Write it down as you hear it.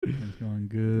Going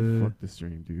good. Fuck the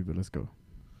stream, dude, but let's go.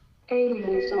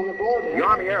 Aliens on the border. The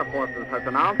Army Air Forces has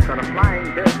announced that a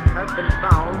flying disc has been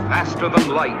found Faster than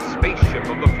light, spaceship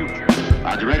of the future.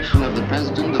 By direction of the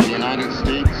President of the United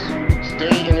States,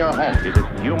 stay in your home. Is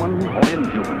it human or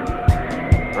inhuman?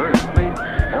 Earthly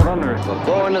or unearthly?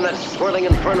 Born in that swirling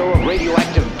inferno of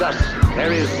radioactive dust,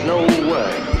 there is no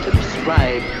word to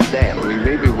describe them. We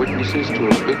may be witnesses to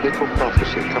a biblical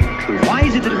prophecy come true. Why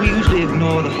is it that we usually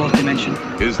ignore the fourth dimension?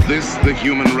 Is this the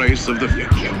human race of the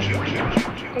future?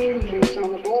 Aliens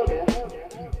on the border.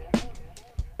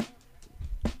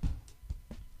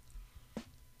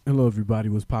 Hello, everybody.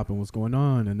 What's poppin'? What's going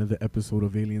on? Another episode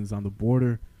of Aliens on the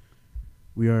Border.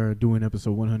 We are doing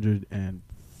episode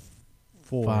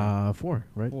 104,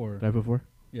 right? Four. Did I put 4?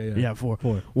 Yeah. Yeah, 4.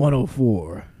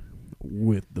 104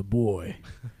 with the boy.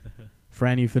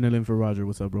 Franny filling in for Roger.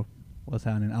 What's up, bro? What's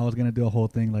happening? I was going to do a whole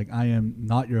thing like I am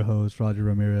not your host, Roger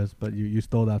Ramirez, but you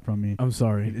stole that from me. I'm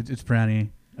sorry. It's Franny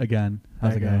again.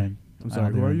 How's That it guy. going? I'm How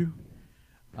sorry. Who are you?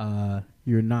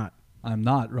 You're not. I'm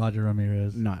not Roger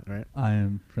Ramirez. Not, right? I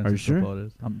am Francisco sure?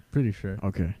 Flores. I'm pretty sure.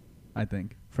 Okay. I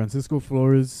think. Francisco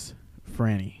Flores,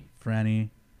 Franny, Franny,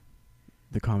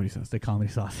 the comedy sausage. the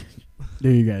comedy sausage.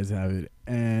 There you guys have it.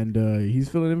 And he's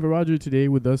filling in for Roger today.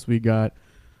 With us, we got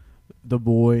the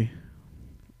boy,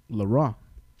 LaRaw.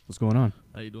 What's going on?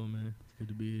 How you doing, man? Good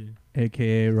to be here.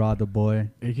 AKA Rod the Boy.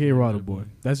 A.K.A. Raw the boy.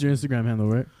 That's your Instagram handle,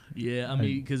 right? Yeah, I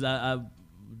mean, because I'm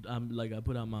like I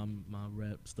put out my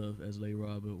rap stuff as Lay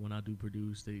Raw, but when I do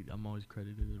produce, I'm always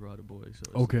credited as Raw the Boy.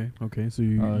 So it's- Okay. So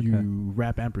you Oh, okay. you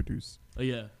rap and produce. Oh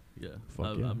yeah.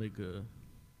 Fuck yeah. I make a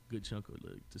good chunk of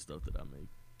like the stuff that I make.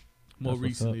 More That's what's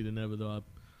recently than ever, though.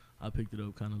 I picked it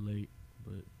up kind of late,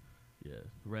 but yeah,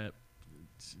 rap,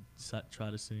 try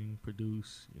to sing,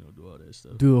 produce, do all that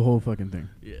stuff. Do the whole fucking thing.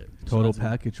 Yeah, Total try to-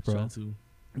 package, bro. try to.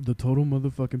 The total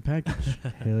motherfucking package.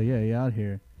 Hell yeah, you out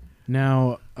here.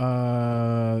 Now,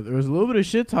 there was a little bit of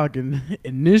shit talking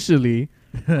initially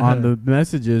on the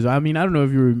messages. I mean, I don't know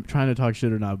if you were trying to talk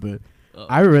shit or not, but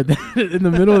I read that in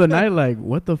the middle of the night, like,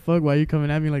 what the fuck? Why are you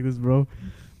coming at me like this, bro?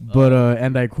 But,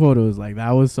 and I quote, it was like, that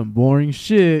was some boring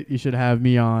shit. You should have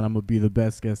me on. I'm going to be the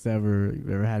best guest ever. You've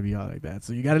ever had me on like that.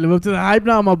 So you got to live up to the hype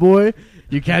now, my boy.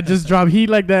 You can't just drop heat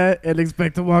like that and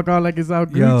expect to walk on like it's out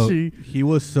Yo, Gucci. he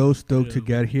was so stoked to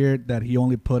get here that he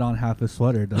only put on half his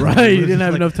sweater. Dog. Right, he was didn't just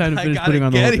have like, enough time to I finish gotta putting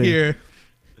on the whole get thing. here.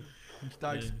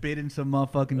 Start spitting some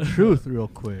motherfucking truth real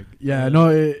quick. Yeah, no,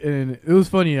 and it was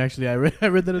funny actually. I read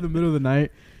that in the middle of the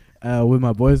night with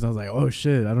my boys, and I was like, "Oh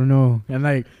shit, I don't know." And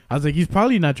like, I was like, "He's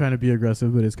probably not trying to be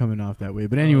aggressive, but it's coming off that way."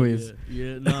 But anyways,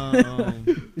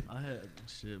 I had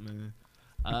shit, man.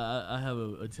 I have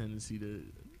a tendency to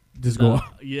just go. On.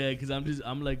 Yeah, because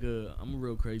I'm a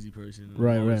real crazy person. I'm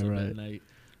Right. always up at night.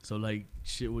 So like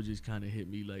shit would just kind of hit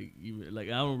me like even like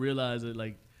I don't realize it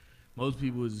like. Most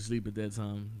people was asleep at that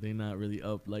time. They not really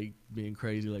up, like, being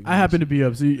crazy. Like I happened to be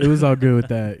up, so it was all good with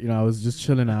that. I was just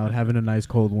chilling out, having a nice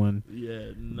cold one. Yeah,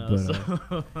 no.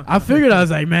 But, I figured, I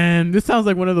was like, man, this sounds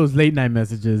like one of those late night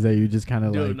messages that you just kind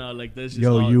of like. No, like that's just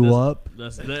Yo, all, you that's, up?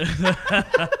 That's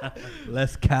that.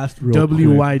 Let's cast real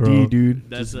WYD, quick, bro. dude.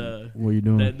 That's what you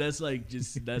doing? That's like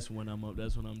just that's when I'm up.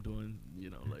 That's when I'm doing.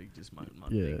 Like just my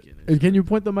Yeah. thinking. And can you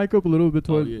point the mic up a little bit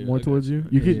Oh, yeah, more I got towards you?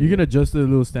 you. You can adjust the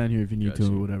little stand here if you need Got to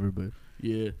you. or whatever. But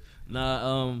Yeah.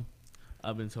 Nah.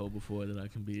 I've been told before that I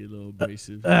can be a little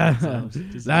abrasive. sometimes.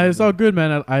 Just a nah, it's little all good,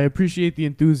 man. I appreciate the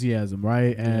enthusiasm,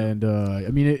 right? Yeah. And I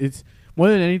mean, it's more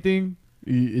than anything.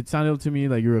 It sounded to me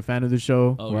like you're a fan of the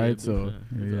show, Oh, right? yeah, big So fan,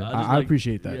 big yeah. fan. just I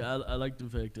appreciate that. Yeah, I like the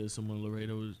fact that someone in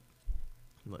Laredo was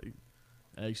like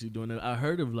actually doing it. I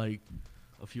heard of like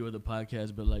a few other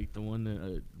podcasts, but like the one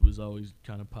that was always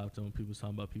kind of popped on. People was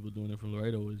talking about people doing it from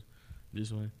Laredo was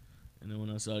this one. And then when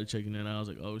I started checking it out, I was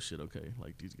like, oh shit, okay.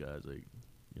 Like these guys, like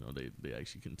they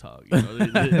actually can talk.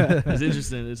 It's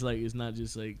interesting. It's like it's not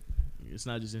just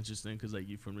interesting because like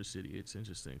you from the city. It's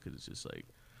interesting because it's just like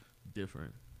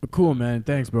different. Cool, man.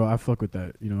 Thanks, bro. I fuck with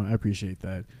that. I appreciate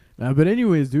that. But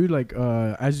anyways, dude, like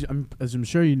as I'm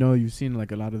sure you know, you've seen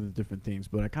like a lot of the different things.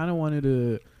 But I kind of wanted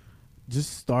to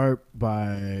just start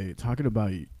by talking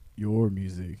about your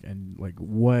music and like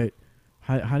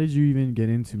how did you even get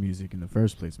into music in the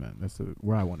first place, man? That's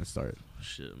where I want to start.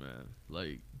 Shit, man.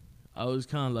 Like I was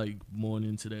kind of like born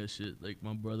into that shit. Like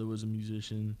my brother was a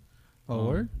musician. Oh,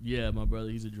 word? Yeah, my brother,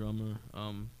 he's a drummer.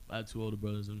 I had 2 older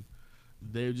brothers, and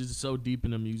they're just so deep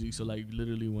in the music. So like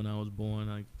literally when I was born,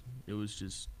 like it was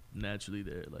just naturally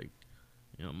there. Like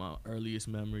my earliest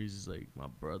memories is like my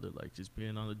brother, like just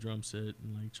being on the drum set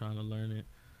and like trying to learn it.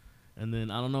 And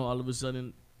then I don't know, all of a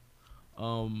sudden,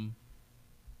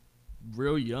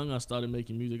 real young, I started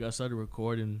making music. I started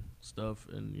recording stuff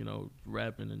and, you know,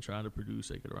 rapping and trying to produce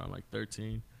like at around like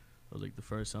 13. That was like the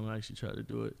first time I actually tried to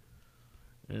do it.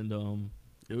 And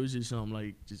it was just something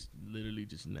like just literally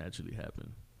just naturally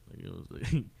happened. Like it was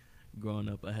like growing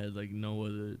up, I had like no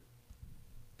other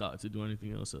thought to do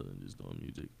anything else other than just doing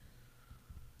music.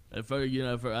 At first, you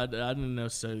know, I didn't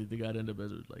necessarily think I'd end up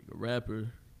as like a rapper,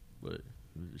 but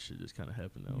this shit just kind of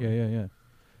happened that way. Yeah.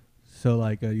 So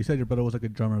like you said, your brother was like a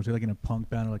drummer. Was he like in a punk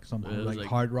band or like some like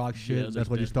hard rock shit? Yeah, That's like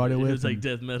what you started with. It was like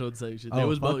death metal type shit. Oh, They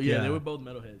was both. yeah. They were both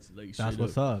metalheads. Like that's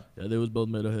what's up. Yeah, they was both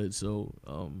metalheads. So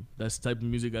that's the type of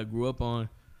music I grew up on.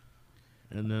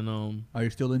 And then are you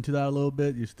still into that a little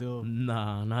bit? You still?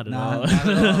 Nah, not at Not all.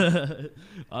 at all.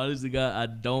 Honestly, God, I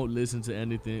don't listen to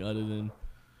anything other than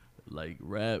like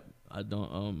rap. I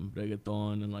don't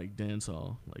reggaeton and like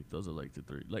dancehall. Like those are like the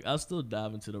three. Like I'll still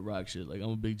dive into the rock shit. Like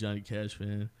I'm a big Johnny Cash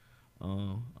fan.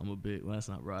 I'm a big, well, that's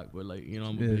not rock, but like, you know,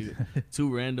 I'm a big,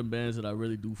 two random bands that I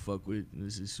really do fuck with. And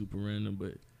this is super random,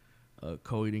 but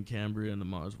Coheed and Cambria and the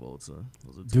Mars Volta.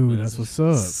 Those are two Dude, bands. that's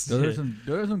what's up.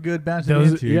 There are some good bands to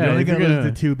Those- get into. yeah, You're only if you're gonna listen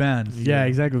gonna- to two bands. Yeah,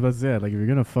 exactly. That's it. Like if you're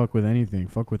gonna fuck with anything,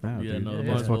 fuck with that. Yeah, dude. no, the That's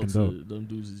Mars fucking Volta, dope. them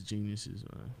dudes is geniuses,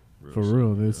 man. For shit.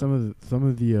 real, dude. Yeah. Some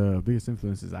of the biggest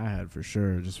influences I had for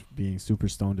sure, just being super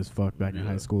stoned as fuck back in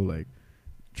high school, like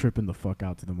tripping the fuck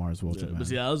out to the Mars Volta, man. But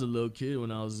see, I was a little kid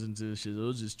when I was into this shit. It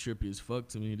was just trippy as fuck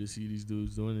to me to see these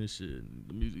dudes doing this shit. And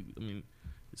the music, I mean,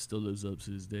 it still lives up to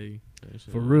this day.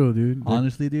 For real, dude.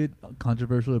 Honestly, dude,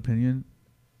 controversial opinion.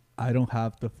 I don't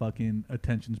have the fucking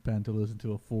attention span to listen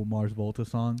to a full Mars Volta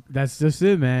song. That's just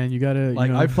it, man. You gotta Like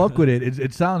you know, I fuck with it.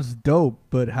 It sounds dope,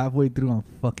 but halfway through I'm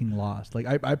fucking lost. Like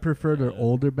I prefer their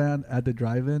older band At the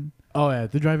Drive-In. Oh yeah,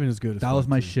 the driving is good. As That fuck, was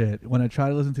my too. shit. When I try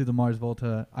to listen to the Mars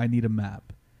Volta, I need a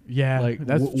map. Yeah, Like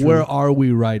that's where are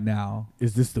we right now?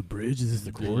 Is this the bridge? Is this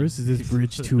the chorus? Is this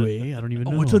bridge 2A? I don't even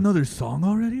know. Oh, it's another song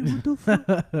already? What the fuck?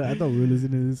 I thought we were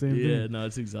listening to the same Yeah, thing. no,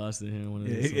 it's exhausting hearing one of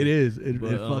It, those it is. It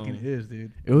But, fucking is,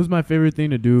 dude. It was my favorite thing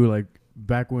to do. Like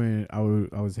back when I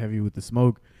was heavy with the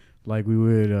smoke, like we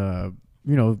would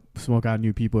you know, smoke out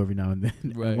new people every now and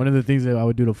then. Right. And one of the things that I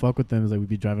would do to fuck with them is like we'd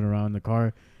be driving around in the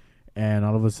car, and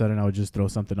all of a sudden I would just throw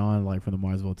something on like from the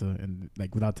Mars Volta, and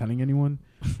like without telling anyone,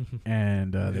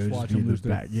 and they would watch just be in them the lose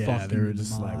their back. Yeah, they were fucking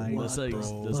just like, mind. what, That's like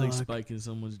bro? that's like spiking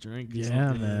someone's drink. Or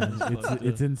Yeah, something. man,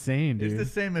 it's insane, dude. It's the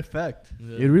same effect.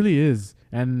 Yeah. It really is.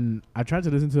 And I tried to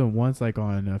listen to them once, like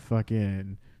on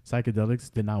fucking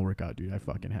psychedelics. Did not work out, dude. I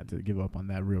fucking had to give up on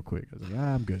that real quick. I was like,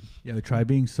 I'm good. Yeah, try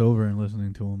being sober and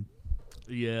listening to them.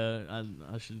 Yeah,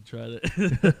 I should try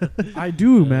that. I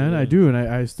do, Yeah, man. yeah. I do, and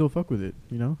I still fuck with it.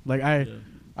 You know, like Yeah.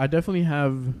 I definitely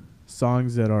have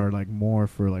songs that are like more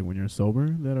for like when you're sober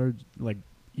that are like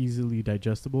easily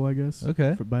digestible, I guess.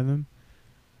 Okay. By them.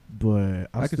 But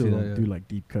I'll I can see still that, yeah. do like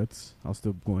deep cuts. I'll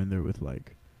still go in there with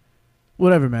like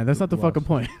whatever, man. That's not the fucking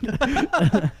point.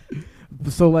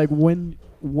 So like when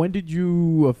did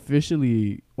you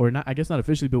officially, or not, I guess not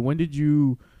officially, but when did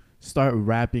you start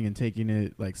rapping and taking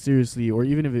it like seriously, or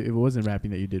even if it wasn't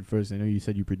rapping that you did first? I know you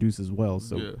said you produce as well,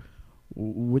 so Yeah.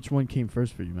 which one came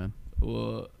first for you, man?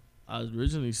 Well, I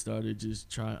originally started just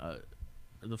trying.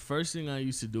 The first thing I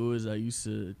used to do is I used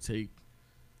to take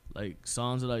like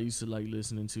songs that I used to like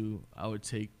listening to. I would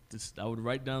take this. I would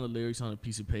write down the lyrics on a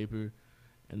piece of paper,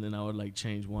 and then I would like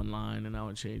change one line and I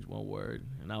would change one word.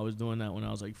 And I was doing that when I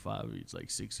was like 5, it's like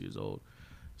 6 years old.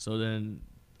 So then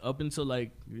up until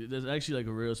like, there's actually like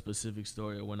a real specific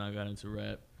story of when I got into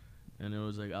rap. And it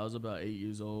was like, I was about 8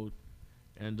 years old.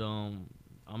 And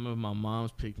I remember my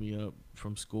mom's picked me up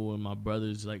from school in my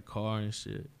brother's like car and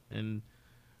shit. And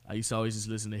I used to always just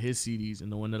listen to his CDs,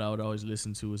 and the one that I would always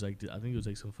listen to was like I think it was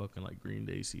like some fucking like Green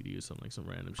Day CD or something, like some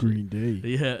random Green Day.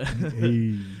 shit. Yeah.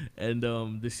 Hey. And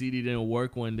the CD didn't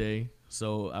work one day,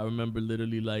 so I remember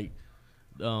literally like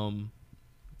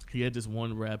he had this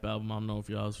one rap album. I don't know if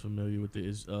y'all was familiar with it.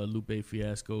 It's Lupe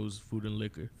Fiasco's Food and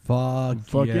Liquor. Fuck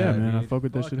yeah, man. I dude. fuck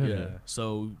with that Fuck shit yeah. heavy.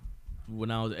 So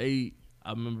when I was 8, I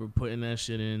remember putting that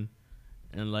shit in,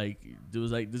 and like this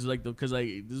was like because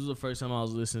like this was the first time I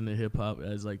was listening to hip hop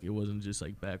as like it wasn't just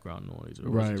like background noise. Or it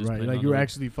wasn't Right, just right. playing Like on you were the-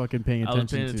 actually fucking paying I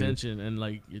attention. was paying to. attention, and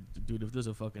like, dude, if there's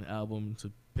a fucking album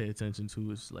to pay attention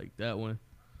to, it's like that one.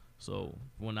 So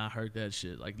when I heard that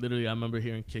shit, like literally, I remember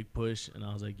hearing Kick Push, and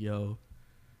I was like, yo,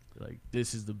 Like,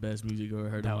 this is the best music I've ever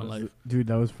heard That in my was, life. dude,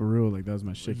 that was for real. Like that was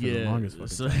my shit for the longest fucking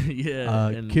So, time. yeah.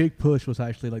 and Kick Push was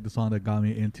actually like the song that got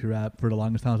me into rap. For the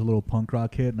longest time, I was a little punk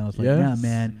rock kid, and I was like, Yeah? "Nah,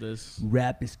 man, this,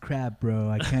 rap is crap, bro.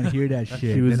 I can't hear that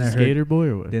shit." He was then a I skater boy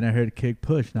or what? Heard, then I heard Kick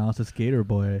Push. Now it's a skater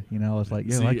boy. You know, I was like,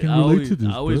 "Yeah, see, I can relate to this."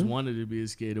 I always bro. wanted to be a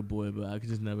skater boy, but I could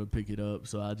just never pick it up.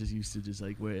 So I just used to just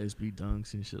like wear SB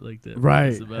dunks and shit like that.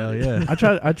 Right. That's about Hell it.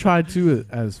 yeah. I tried to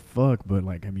as fuck, but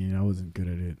like I mean I wasn't good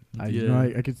at it. You know,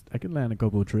 Yeah. I could land a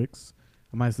couple of tricks.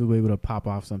 I might still be able to pop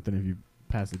off something if you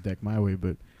pass the deck my way,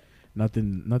 but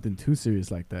nothing too serious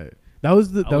like that. That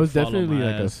was I would follow definitely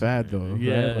my like a ass. fad though.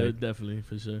 Yeah, right? Like, definitely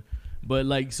for sure. But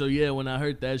like, so yeah, when I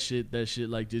heard that shit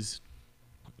like just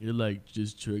it like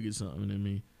just triggered something in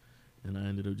me, and I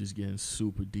ended up just getting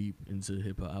super deep into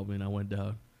hip hop. I mean, I went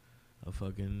down a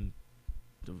fucking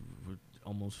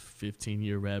almost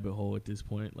 15-year rabbit hole at this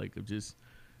point, like of just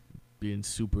being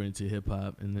super into hip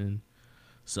hop, and then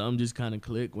something just kind of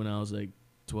clicked when I was like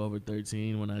 12 or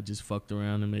 13, when I just fucked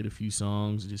around and made a few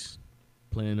songs, just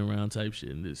playing around type shit,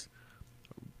 and just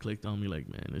clicked on me like,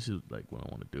 man, this is like what I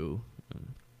want to do,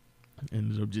 and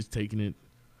ended up just taking it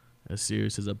as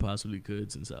serious as I possibly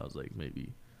could since I was like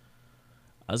maybe,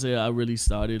 I say I really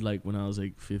started like when I was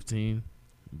like 15,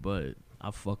 but I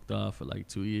fucked off for like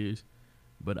 2 years,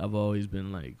 but I've always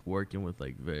been like working with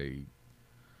like very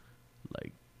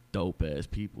like dope ass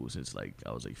people since like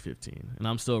I was like 15, and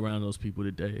I'm still around those people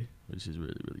today, which is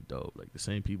really, really dope. Like the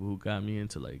same people who got me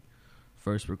into like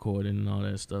first recording and all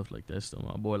that stuff, like that's still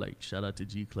my boy. Like shout out to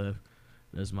G Clef,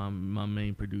 that's my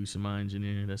main producer, my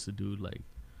engineer. That's the dude. Like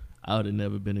I would have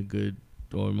never been a good,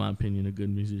 or in my opinion, a good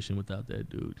musician without that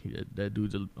dude. That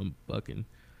dude's a fucking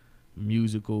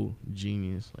musical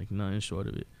genius, like nothing short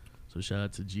of it. So shout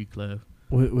out to G Clef.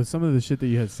 with some of the shit that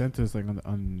you had sent us, like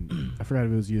on I forgot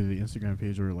if it was either the Instagram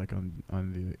page or like on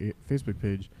the Facebook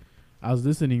page. I was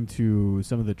listening to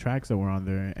some of the tracks that were on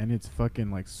there, and it's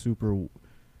fucking like super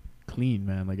clean,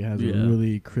 man. Like it has a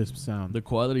really crisp sound. The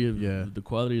quality of the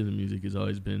quality of the music has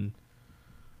always been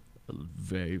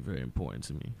very, very important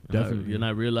to me. Definitely. And I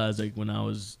realized like when I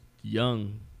was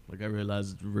young, like I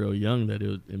realized real young that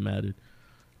it mattered,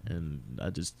 and I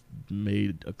just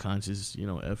made a conscious,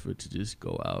 effort to just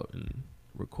go out and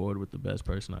record with the best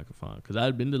person I could find. Because I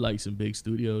had been to like some big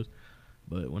studios,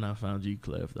 but when I found G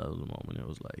Clef, that was the moment it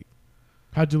was like,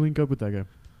 how'd you link up with that guy?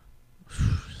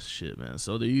 shit, man.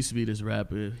 So there used to be this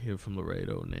rapper here from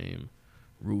Laredo named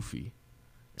Roofy,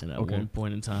 and at one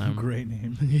point in time, Great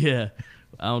name. yeah,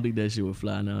 I don't think that shit would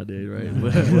fly nowadays, right?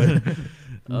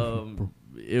 but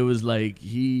it was like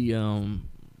he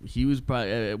was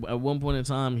probably at one point in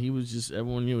time, he was just,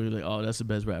 everyone knew, he was like, oh, that's the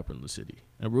best rapper in the city.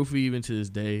 And Roofy, even to this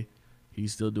day,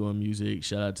 he's still doing music.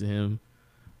 Shout out to him.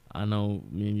 I know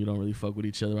me and you don't really fuck with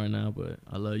each other right now, but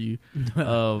I love you.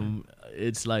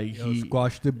 It's like he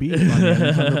squashed the beat on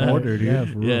the border, dude. Yeah,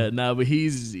 for real. yeah, nah, but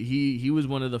he was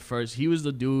one of the first. He was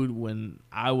the dude when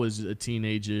I was a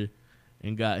teenager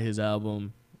and got his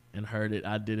album and heard it.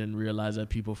 I didn't realize that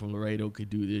people from Laredo could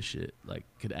do this shit, like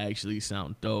could actually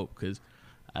sound dope, because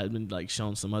I'd been like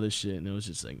shown some other shit, and it was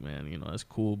just like, man, that's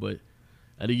cool. But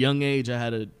at a young age, I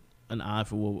had an eye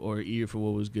for or an ear for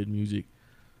what was good music.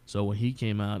 So when he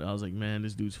came out, I was like, man,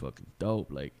 this dude's fucking dope.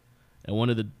 Like, and one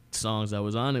of the songs that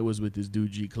was on it was with this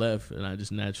dude G Clef, and I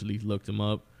just naturally looked him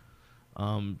up.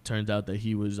 Turned out that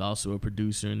he was also a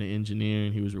producer and an engineer,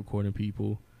 and he was recording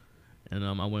people. And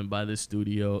I went by this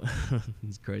studio.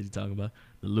 It's crazy talking about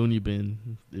the Looney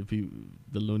Bin. The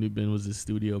Looney Bin was this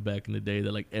studio back in the day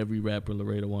that like every rapper in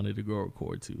Laredo wanted to go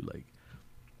record to. Like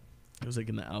it was like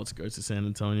in the outskirts of San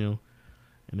Antonio,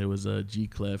 and there was G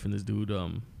Clef and this dude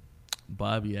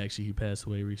Bobby. Actually, he passed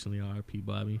away recently. R.I.P.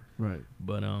 Bobby. Right.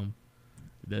 But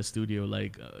that studio,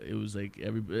 like it was like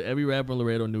every rapper in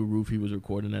Laredo knew Roofy was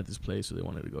recording at this place, so they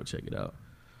wanted to go check it out.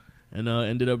 And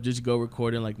ended up just go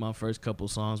recording like my first couple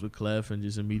songs with Clef, and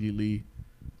just immediately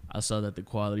I saw that the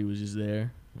quality was just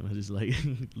there. And I just like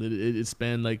it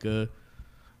spanned like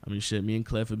shit. Me and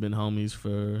Clef have been homies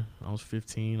for, I was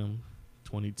 15. I'm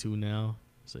 22 now.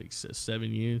 It's like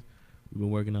 7 years. We've been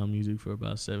working on music for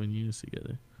about 7 years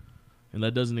together. And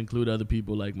that doesn't include other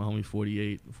people like my homie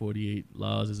 48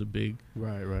 Laws is a big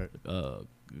right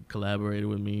collaborator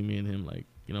with me. Me and him, like,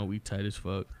 we tight as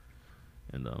fuck.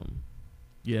 And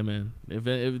yeah, man. If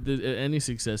any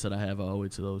success that I have, I owe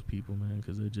it to those people, man,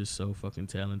 because they're just so fucking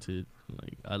talented.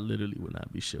 Like, I literally would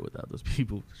not be shit without those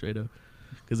people, straight up.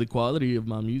 Because the quality of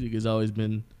my music has always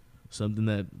been something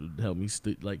that helped me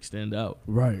stand out,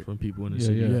 right, from people in the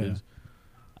city. Because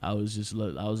I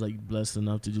was like blessed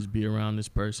enough to just be around this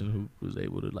person who was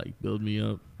able to like build me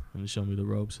up and show me the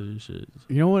ropes of this shit.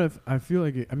 You know what? If I feel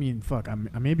like I mean, fuck. I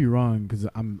may be wrong because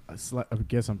I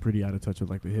guess I'm pretty out of touch with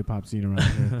like the hip hop scene around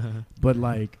here. But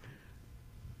like,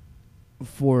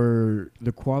 for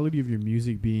the quality of your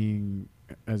music being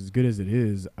as good as it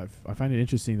is, I find it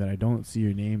interesting that I don't see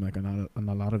your name like on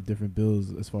a lot of different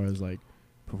bills as far as like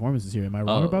performances here. Am I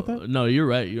wrong about that? No, you're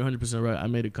right. You're 100% right. I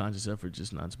made a conscious effort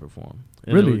just not to perform.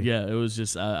 And really? It was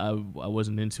just I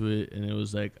wasn't into it, and it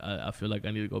was like I feel like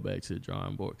I need to go back to the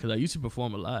drawing board because I used to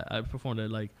perform a lot. I performed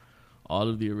at like all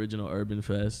of the original urban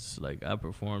fests. Like I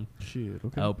performed. Shit.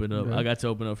 Okay. I opened up. Okay. I got to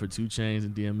open up for 2 Chainz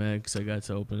and DMX. I got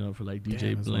to open up for like DJ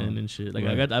Damn, Blend well. and shit. Like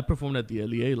Right. I performed at the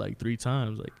LEA like 3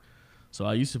 times. Like so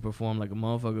I used to perform like a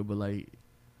motherfucker, but like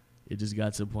it just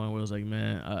got to the point where it was like,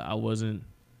 man,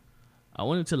 I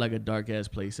went into like a dark ass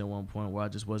place at one point where I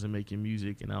just wasn't making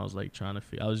music, and I was like trying to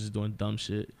I was just doing dumb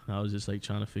shit, and I was just like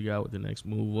trying to figure out what the next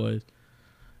move was.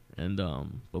 And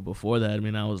but before that, I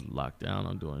mean, I was locked down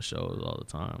on doing shows all the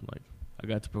time. Like I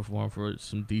got to perform for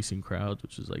some decent crowds,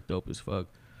 which was like dope as fuck.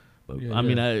 But I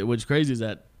mean, what's crazy is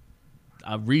that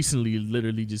I recently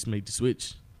literally just made the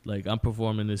switch. Like I'm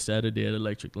performing this Saturday at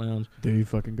Electric Lounge. There you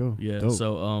fucking go. Yeah. Dope.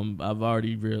 So I'm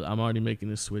already making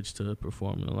the switch to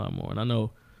performing a lot more, and I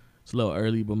know it's a little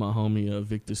early, but my homie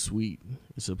Victor Sweet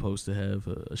is supposed to have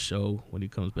a show when he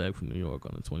comes back from New York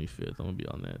on the 25th. I'm gonna be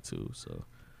on that too, so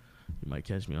you might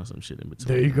catch me on some shit in between.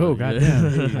 There you go. But,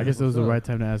 Goddamn. I guess it was the right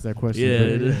time to ask that question.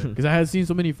 Yeah. Because I had seen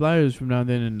so many flyers from now and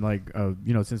then, and like,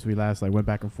 since we last like went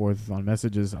back and forth on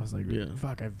messages, I was like,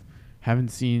 fuck, haven't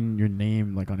seen your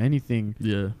name like on anything.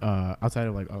 Yeah. Outside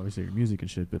of like obviously your music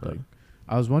and shit, but like.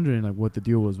 I was wondering like what the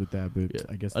deal was with that,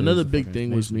 but I guess another big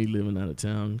thing was me living out of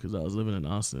town because I was living in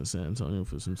Austin and San Antonio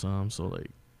for some time. So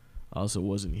like, I also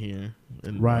wasn't here,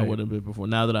 and I wouldn't have been before.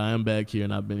 Now that I am back here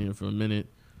and I've been here for a minute,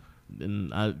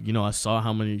 and I saw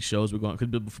how many shows were going.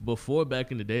 Because before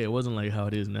back in the day, it wasn't like how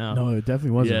it is now. No, it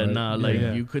definitely wasn't. Yeah,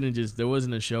 right? You couldn't just. There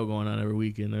wasn't a show going on every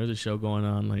weekend. There was a show going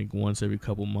on like once every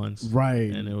couple months.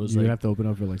 Right, and it was you like have to open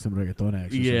up for like some reggaeton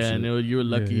acts. Yeah, and you were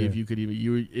lucky if you could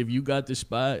even if you got the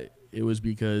spot. It was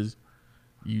because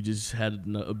you just had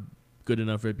a good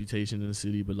enough reputation in the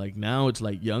city. But like now it's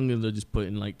like youngins are just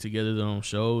putting like together their own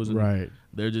shows, and right,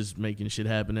 they're just making shit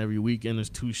happen every weekend. There's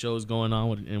 2 shows going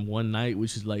on in one night,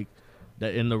 which is like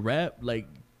that in the rap, like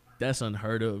that's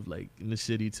unheard of, like in the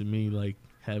city to me, like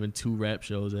having 2 rap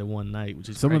shows at one night, which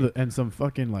is some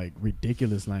fucking like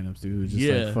ridiculous lineups, dude.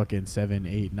 Just like fucking 7,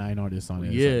 8, 9 artists on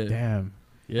it. Yeah, like, damn.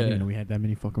 Yeah, I didn't know we had that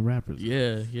many fucking rappers.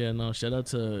 Yeah. No, shout out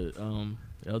to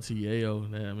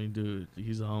LTAO. I mean, dude,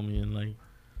 he's a homie, and like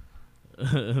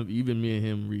even me and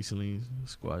him recently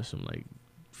squashed some like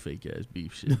fake ass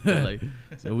beef shit. But, like,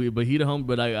 but he the homie.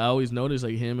 But I always noticed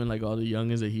like him and like all the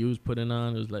youngins that he was putting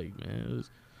on. It was like, man, it was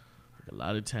like a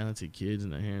lot of talented kids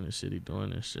in the here in the city doing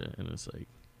this shit, and it's like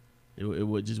it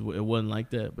wasn't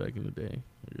like that back in the day.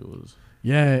 It was.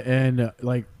 Yeah, and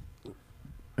like.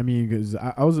 I mean, because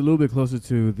I was a little bit closer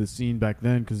to the scene back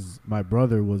then because my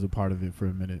brother was a part of it for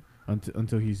a minute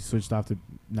until he switched off to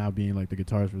now being like the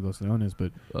guitarist for Los Leones.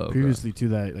 But previously to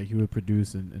that, like he would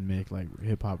produce and make like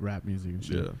hip hop rap music and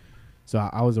shit. Yeah. So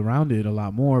I was around it a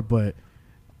lot more. But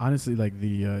honestly, like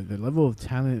the level of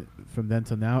talent from then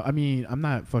till now. I mean, I'm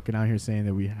not fucking out here saying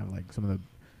that we have like some of the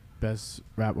best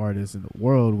rap artists in the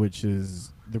world, which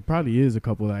is there probably is a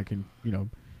couple that can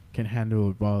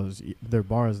handle their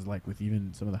bars like with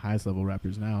even some of the highest level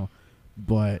rappers now.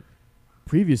 But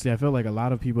previously I felt like a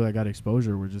lot of people that got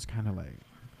exposure were just kind of like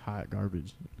hot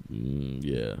garbage.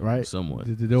 Yeah, right, somewhat.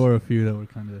 There were a few that were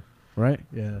kind of right.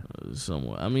 Yeah,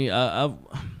 somewhat. I mean, I've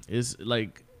it's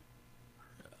like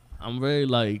I'm very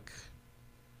like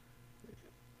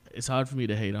it's hard for me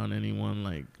to hate on anyone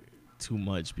like too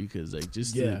much because like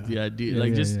just the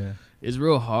idea it's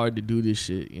real hard to do this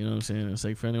shit, you know what I'm saying? It's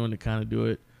like for anyone to kind of do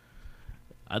it.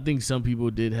 I think some people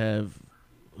did have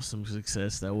some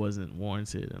success that wasn't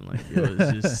warranted, and like it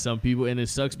was just some people, and it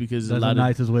sucks because that's the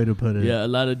nicest way to put it. Yeah, a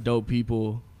lot of dope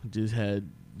people just had,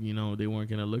 they weren't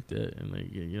getting looked at, and like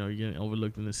you're getting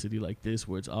overlooked in a city like this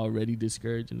where it's already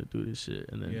discouraging to do this shit,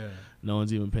 and then no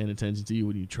one's even paying attention to you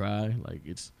when you try. Like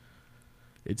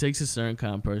it takes a certain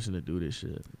kind of person to do this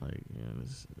shit. Like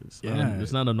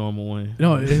it's not a normal way.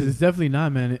 No, it's definitely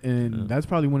not, man, and that's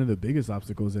probably one of the biggest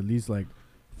obstacles, at least like.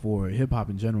 For hip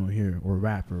hop in general here, or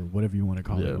rap, or whatever you want to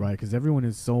call it, right? Because everyone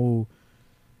is so.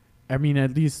 I mean,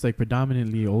 at least like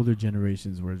predominantly older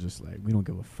generations were just like, we don't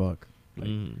give a fuck. Like,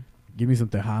 give me some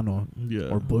Tejano Yeah.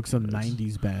 or book some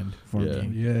 90s band for Yeah. me.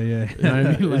 Yeah, yeah. You know what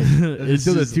I mean? Like, It's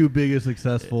still the just- two biggest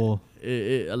successful.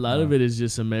 A lot of it is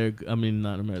just America. I mean,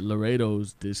 not America.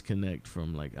 Laredo's disconnect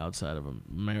from like outside of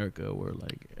America, where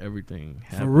like everything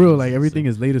for happens. real, like It's everything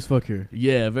is late as fuck here.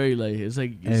 Yeah, very late. It's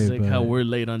like Hey, how but- we're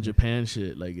late on Japan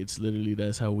shit. Like it's literally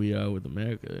that's how we are with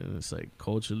America, and it's like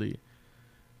culturally,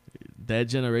 that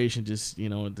generation just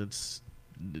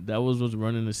that was what's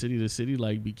running the city. The city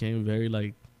like became very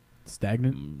like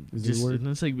Stagnant is just the word. and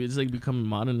it's like becoming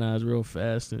modernized real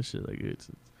fast and shit. Like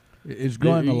It's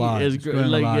growing a lot. It's growing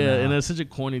like a lot now. and that's such a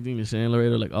corny thing to say in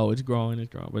Laredo. Like, oh, it's growing,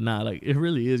 but nah, like it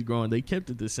really is growing. They kept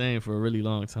it the same for a really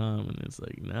long time, and it's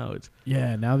like now it's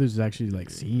Yeah, now there's actually like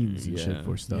scenes and Yeah. shit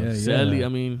for stuff. Yeah, sadly. I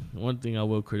mean, one thing I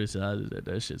will criticize is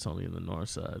that shit's only in the north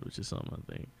side, which is something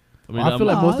I think. I I feel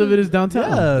like I'm- most of it is downtown.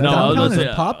 Yeah, No, I was downtown gonna is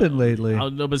say, popping lately.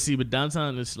 but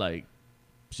downtown it's like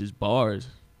just bars.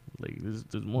 Like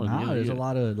there's more. Nah, there's a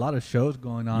lot of shows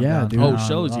going on. Yeah, dude. downtown. Oh,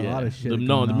 shows, A yeah. lot of shit. The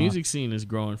going on. music scene is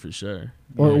growing for sure.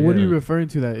 Or Yeah, what are yeah. you referring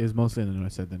to that is mostly in the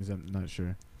north side then? I'm not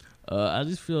sure. I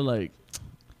just feel like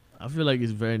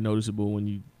it's very noticeable when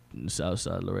you in south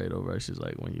side Laredo versus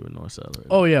like when you in north side Laredo.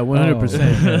 Oh yeah,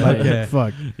 100%. Like, Okay.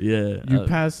 fuck. Yeah, You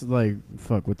pass like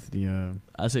fuck. What's the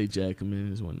I say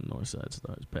Jackman is when the north side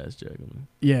starts past Jackman.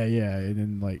 Yeah, and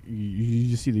then like you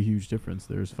just see the huge difference.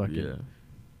 There's fucking. Yeah,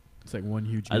 It's like one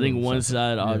huge. I think hill one and stuff.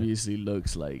 side Yeah. obviously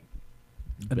looks like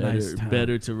A nice town.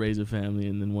 better to raise a family,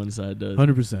 and then one side does.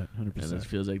 100%. And it 100%.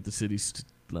 feels like the city's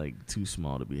like too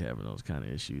small to be having those kind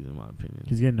of issues, in my opinion.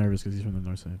 He's getting nervous because he's from the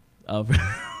north side.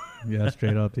 Yeah,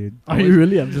 straight up, dude. Are you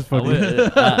really? I'm just I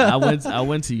fucking. went, I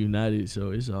went to United, so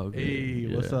it's all good.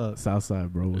 Hey, what's up? South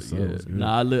side, bro. What's up? Yeah. What's good?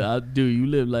 Nah, you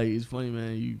live like it's funny,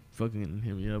 man. You fucking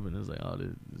hit me up, and it's like, oh,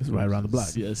 this It's right around the block.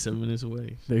 Yeah, 7 minutes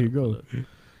away. There you go.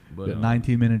 But Yeah,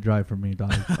 19-minute drive for me,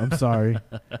 dog. I'm sorry.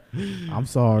 I'm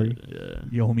sorry. Yeah.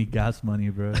 You owe me gas money,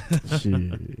 bro.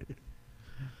 Shit.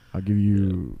 I'll give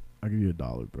you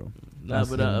 $1, bro. Nah, That's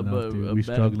but still enough, dude. We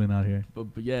struggling out here. But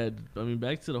yeah, I mean,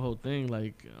 back to the whole thing,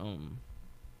 like,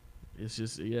 it's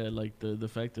just like the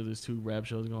fact that there's 2 rap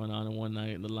shows going on in one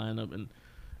night and the lineup, and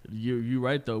you're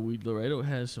right though. Laredo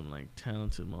has some like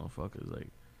talented motherfuckers, like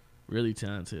really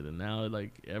talented, and now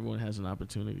like everyone has an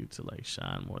opportunity to like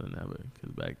shine more than ever.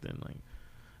 Because back then, like,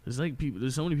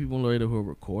 there's so many people in Laredo who are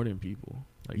recording people.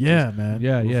 Like, Yeah, man.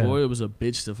 Yeah, before yeah. it was a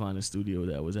bitch to find a studio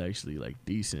that was actually like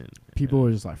decent. People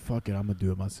were just like, fuck it, I'm going to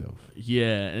do it myself.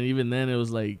 Yeah, and even then it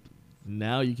was like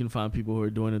now you can find people who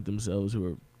are doing it themselves who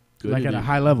are good Like at it. a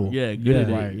high level. Yeah, good Yeah. at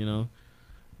Right. it, you know.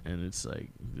 And it's like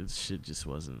this shit just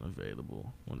wasn't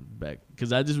available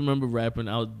because I just remember rapping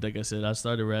out. Like I said, I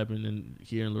started rapping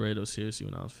here in Laredo seriously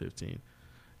when I was 15,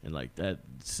 and like that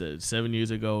 7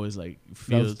 years ago is like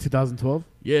That was feels 2012?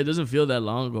 yeah, it doesn't feel that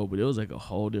long ago, but it was like a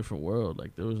whole different world.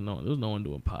 Like there was no one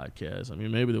doing podcasts. I mean,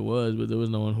 maybe there was, but there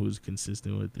was no one who was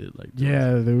consistent with it. Like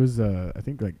Yeah, there was, I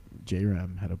think like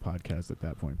J-Ram had a podcast at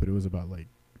that point, but it was about like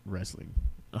wrestling.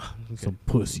 Some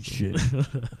pussy shit.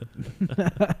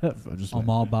 I'm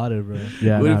all about it, bro.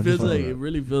 Yeah, but nah, it I'm feels just like fucking- it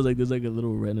really feels like there's like a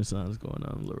little renaissance going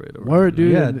on in Laredo. Word, now,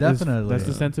 dude. Yeah, and it's- definitely. That's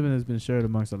the Yeah. sentiment that's been shared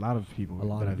amongst a lot of people A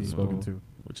lot that of I've people. spoken to.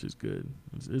 which is good.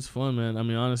 It's fun, man. I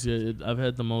mean, honestly, I've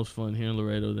had the most fun here in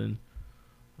Laredo than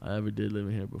I ever did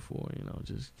living here before. You know,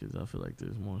 just because I feel like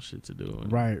there's more shit to do.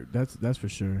 And Right, that's for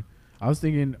sure. I was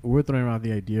thinking we're throwing around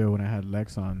the idea when I had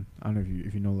Lex on. I don't know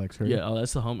if you know Lex Hurd. Yeah. Oh,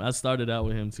 that's the home. I started out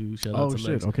with him too. Shout out Oh to shit.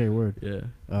 Lex. Okay, word. Yeah.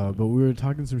 But we were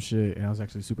talking some shit, and I was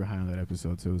actually super high on that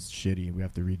episode, so it was shitty. We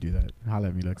have to redo that. Holla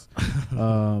at me, Lex.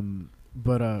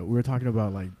 But we were talking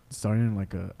about like starting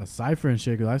like a cipher and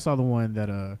shit. Cause I saw the one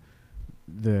that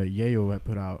the Yayo had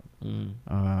put out. Mm.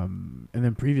 And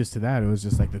then previous to that, it was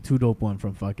just like the Too Dope one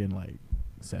from fucking like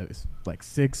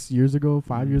 6 years ago,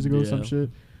 5 years ago, some Yeah. shit.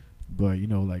 But you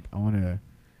know, like I want to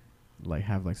like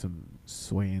have like some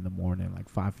Sway in the Morning, like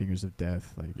 5 Fingers of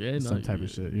Death, like Yeah. some type of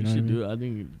shit. You You know what I should mean? do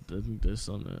it. I think that's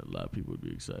something that a lot of people would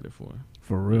be excited for.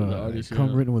 For real, the like, artists,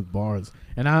 come yeah. written with bars.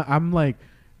 And I'm like,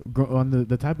 on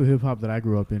the type of hip hop that I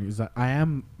grew up in is that I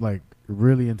am like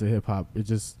really into hip hop.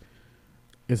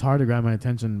 It's hard to grab my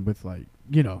attention with like,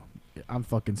 you know, I'm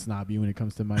fucking snobby when it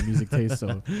comes to my music taste.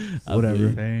 So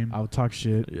whatever, Same. I'll talk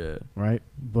shit, Yeah. right?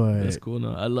 But That's cool. No,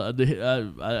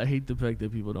 I hate the fact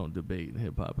that people don't debate in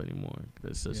hip hop anymore.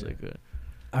 That's such Yeah. like a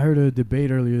I heard a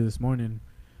debate earlier this morning.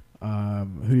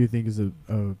 Who do you think is a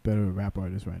better rap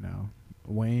artist right now,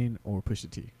 Wayne or Pusha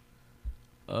T?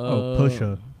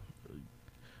 Pusha.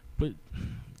 But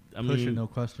I Pusha, mean, no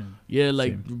question. yeah,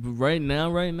 like Same. right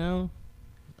now,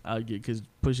 I get because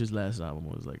Push's last album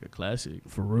was like a classic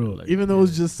For real. Like, Even though it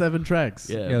was just 7 tracks.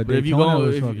 Yeah, Yeah, but if you Daytona go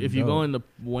was fucking if you go dope. into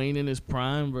Wayne in his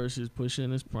prime versus Pusha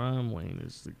in his prime, Wayne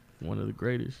is one of the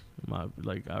greatest.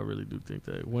 I really do think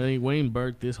that Wayne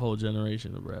birthed this whole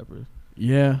generation of rappers.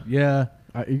 Yeah. Yeah,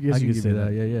 I I guess can you could give say you that.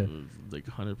 that. Yeah, yeah. Like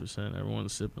 100%.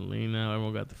 Everyone's sipping lean now.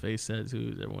 Everyone got the face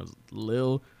tattoos. Everyone's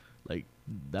Lil. Like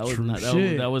that was True not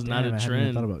shit. that was not Damn, I a hadn't even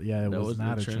trend. thought about- yeah, it that was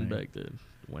not the a trend trend. back then.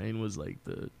 Wayne was like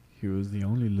the He was the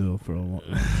only Lil for a while.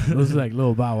 It was like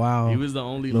Lil Bow Wow. he was the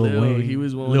only Lil Lil. Wayne. He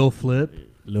was one. Lil Flip.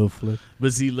 Lil Flip.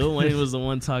 But see, Lil Wayne was the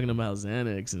one talking about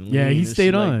Xanax and Yeah, lean he and stayed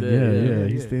shit on. Like that. yeah,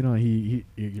 he yeah. stayed on.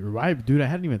 You're right, dude. I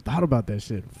hadn't even thought about that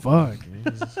shit. Fuck.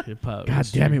 Hip hop. God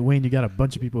damn it, Wayne. You got a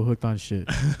bunch of people hooked on shit.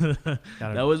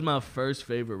 That was my first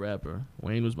favorite rapper.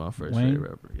 Wayne was my first Wayne?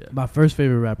 favorite rapper. Yeah. My first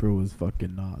favorite rapper was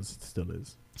fucking Nas. It still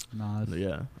is. Nas.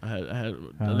 Yeah, I had.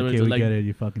 Okay, we get it.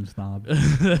 You fucking snob.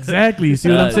 Exactly. You see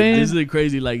what I'm saying? This is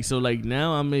crazy. Like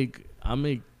now I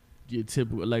make your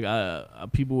typical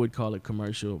people would call it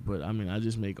commercial, but I mean I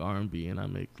just make R&B and I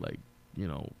make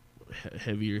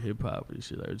heavier hip hop and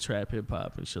shit, like trap hip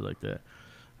hop and shit like that.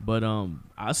 But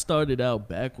I started out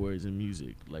backwards in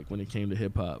music. Like when it came to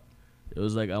hip hop, it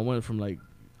was like I went from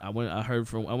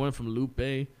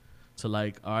Lupe to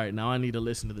like, all right, now I need to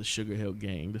listen to the Sugar Hill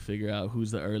Gang to figure out who's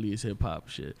the earliest hip hop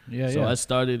shit. Yeah, so yeah. I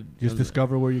started Just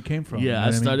discover where you came from. Yeah, you know I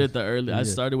what mean? started the early. I Yeah.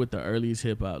 started with the earliest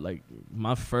hip hop. Like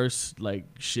my first like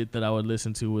shit that I would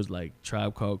listen to was like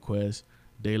Tribe Called Quest,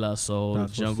 De La Soul, That's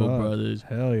what's Jungle up. Brothers,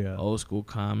 Hell yeah. Old School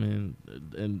Common,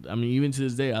 and I mean even to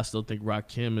this day I still think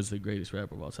Rakim is the greatest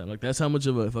rapper of all time. Like that's how much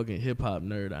of a fucking hip hop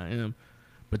nerd I am.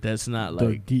 But that's not The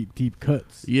like deep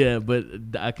cuts. yeah. But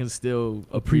I can still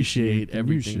appreciate the new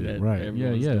everything shit, that right.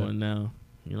 everyone's Yeah, yeah. doing now.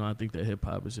 You know, I think that hip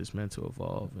hop is just meant to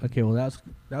evolve. And Okay, well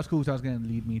that's cool. So that's gonna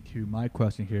lead me to my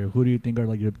question here. Who do you think are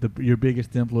like your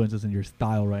biggest influences in your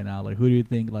style right now? Like who do you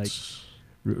think like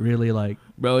really like?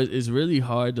 Bro, it's really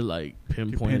hard to like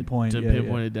pinpoint yeah.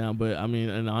 it down. But I mean,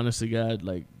 and honest to God,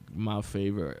 like my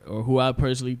favorite or who I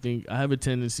personally think I have a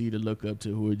tendency to look up to,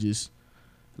 who are just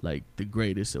like the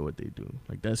greatest at what they do.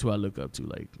 Like that's who I look up to.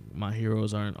 Like my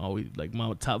heroes aren't always like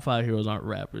my top 5 heroes aren't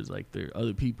rappers. Like they're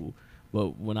other people.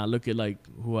 But when I look at like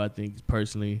who I think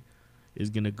personally is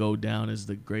gonna go down as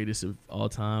the greatest of all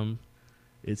time,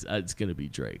 it's gonna be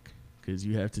Drake, because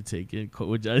you have to take in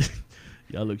which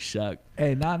y'all look shocked.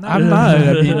 Hey, not. I'm not.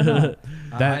 I mean,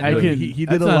 that I can- he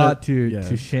that's did a not lot a- yeah.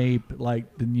 to shape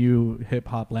like the new hip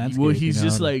hop landscape. Well, he's you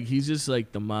know? just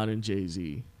like the modern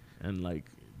Jay-Z, and like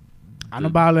I don't know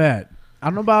about that. I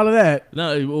don't know about that.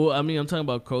 no. Well, I mean, I'm talking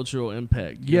about cultural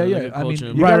impact. Yeah, You know, yeah. like a I mean, culture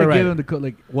you Right, gotta right, give right. him the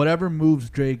like whatever moves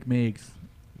Drake makes,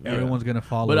 Yeah. everyone's gonna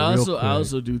follow. But I real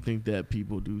also quick. do think that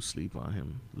people do sleep on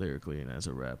him lyrically and as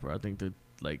a rapper. I think that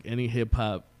like any hip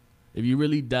hop, if you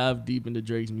really dive deep into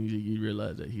Drake's music, you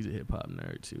realize that he's a hip hop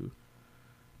nerd too.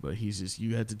 But he's just,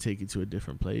 you have to take it to a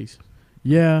different place.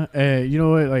 Yeah, you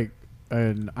know what? Like,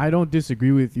 and I don't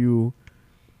disagree with you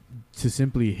to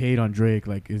simply hate on Drake.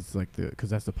 Like, it's like because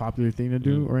that's the popular thing to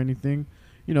do or anything,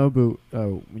 you know. But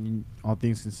when you, all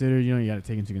things considered, you know, you got to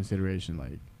take into consideration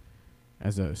like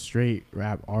as a straight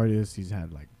rap artist, he's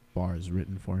had like bars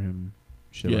written for him,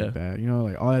 shit Yeah. like that. You know,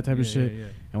 like all that type of shit. Yeah.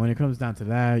 And when it comes down to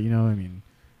that, you know, I mean,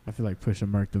 I feel like Pusha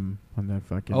murked him on that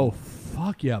fucking. Oh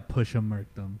fuck yeah, Pusha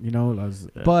murked them. you know, I was,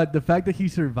 Yeah. But the fact that he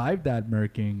survived that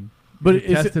murking, but is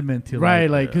a it's testament to right,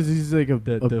 like because he's like a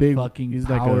the big fucking he's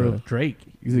power like of Drake.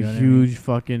 he's You know a what I mean? huge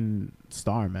fucking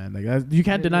star, man. Like you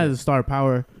can't Yeah, deny yeah. the star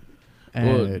power.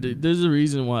 Well, And there's a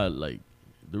reason why, like,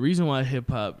 the reason why hip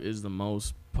hop is the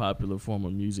most popular form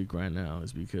of music right now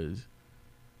is because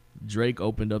Drake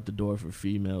opened up the door for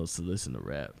females to listen to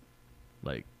rap.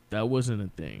 Like, that wasn't a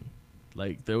thing.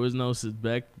 Like, there was no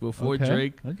back before Okay,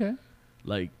 Drake. Okay.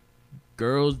 Like,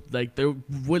 girls, like, there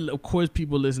would, of course,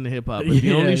 people listen to hip hop, but the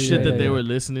Yeah, only shit yeah, that they yeah. were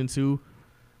listening to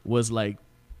was like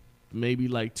maybe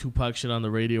like Tupac shit on the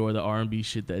radio or the R&B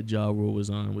shit that Ja Rule was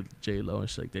on with J-Lo and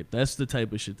shit like that. That's the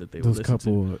type of shit that they would those listen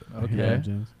to. couple, Okay. yeah,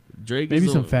 gems. Drake Maybe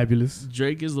is some the, fabulous.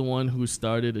 Drake is the one who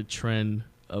started a trend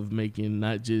of making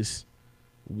not just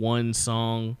one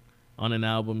song on an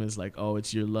album is like, oh,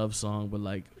 it's your love song, but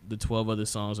like the 12 other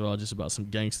songs are all just about some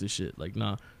gangster shit. Like,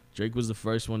 nah, Drake was the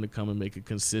first one to come and make a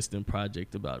consistent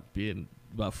project about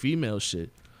female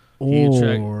shit. He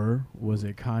attract- Or was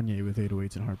it Kanye with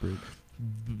 808s and Heartbreak?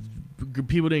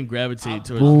 People didn't gravitate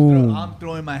towards. Boom. I'm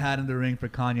throwing my hat in the ring for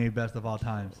Kanye, best of all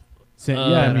times. Yeah,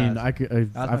 I Uh, mean, I could,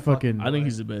 That's I my fucking. I think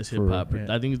he's the best For- hip hop. yeah.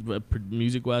 I think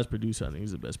music wise producer. I think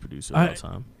he's the best producer of I- all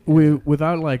time.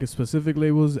 Without like a specific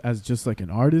labels, as just like an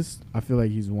artist, I feel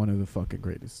like he's one of the fucking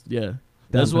greatest. Yeah,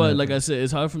 That's why, like Definitely. I said,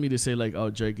 it's hard for me to say like, oh,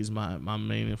 Drake is my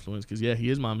main influence, because yeah, he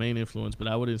is my main influence, but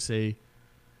I wouldn't say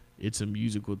it's a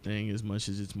musical thing as much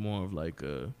as it's more of like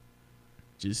a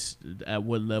just at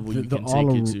what level you can take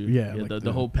it to. Like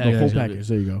the whole package. The whole of it. package.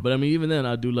 There you go. But I mean, even then,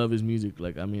 I do love his music.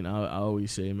 Like, I mean, I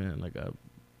always say, man, like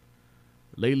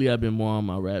lately I've been more on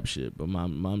my rap shit, but my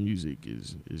music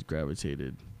is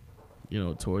gravitated,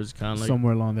 towards kind of like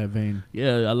somewhere along that vein.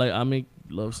 Yeah, I make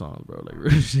love songs, bro. Like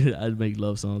real shit, I make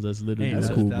love songs. That's literally Hey, that's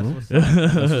what- cool, That's bro. what's up.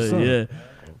 That's what's up. yeah,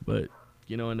 but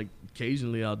and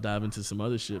occasionally I'll dive into some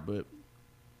other shit, but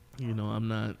I'm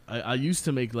not. I used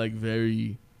to make like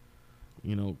very,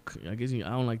 I guess I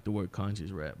don't like the word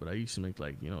conscious rap, but I used to make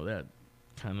like that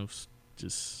kind of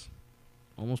just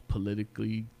almost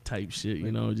politically type shit,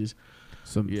 just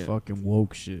Some Yeah. fucking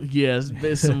woke shit. yeah,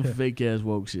 it's some fake ass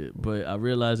woke shit. But I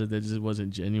realized that just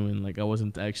wasn't genuine. Like I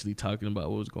wasn't actually talking about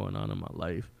what was going on in my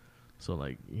life. So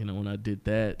like when I did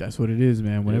that, That's what it is,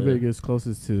 man. Whenever Yeah. it gets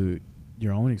closest to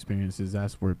your own experiences,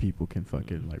 that's where people can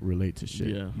fucking like relate to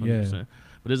shit. yeah, 100%.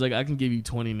 But it's like I can give you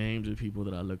 20 names of people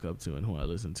that I look up to and who I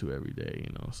listen to every day.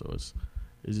 So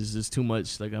it's just too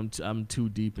much. Like I'm too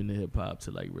deep into hip hop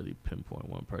to like really pinpoint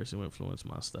one person who influenced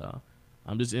my style.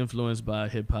 I'm just influenced by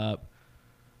hip hop,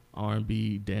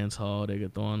 R&B, dance hall,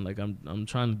 reggaeton. Like I'm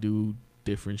trying to do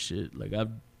different shit. Like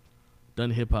I've done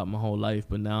hip hop my whole life,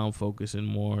 but now I'm focusing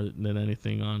more than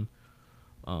anything on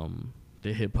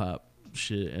the hip hop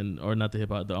shit or not the hip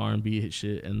hop, the R&B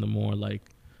shit, and the more like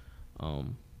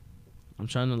I'm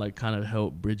trying to like kind of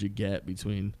help bridge a gap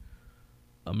between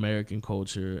American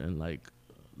culture and like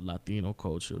Latino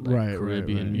culture, like Right,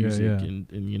 Caribbean right. music Yeah.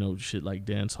 and shit like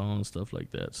dance hall and stuff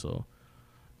like that. So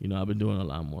I've been doing a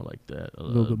lot more like that. A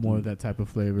little bit more of that type of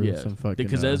flavor. Yeah, Some fucking,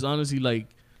 because that's honestly like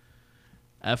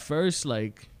at first,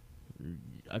 like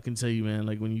I can tell you, man,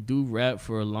 like when you do rap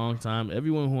for a long time,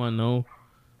 everyone who I know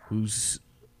who's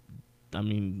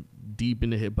deep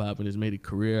into hip hop and has made a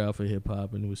career off of hip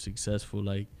hop and was successful,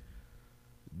 like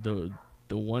the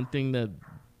one thing that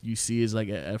you see is like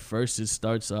at first it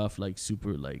starts off like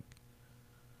super like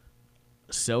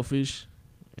selfish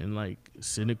and like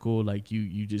cynical, like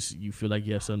you feel like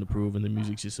you have something to prove, and the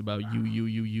music's just about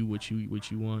you what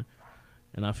you want.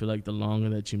 And I feel like the longer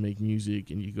that you make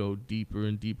music and you go deeper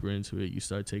and deeper into it, you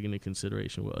start taking into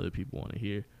consideration what other people want to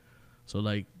hear. So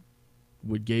like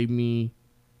what gave me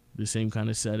the same kind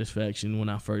of satisfaction when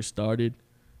I first started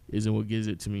isn't what gives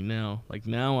it to me now. Like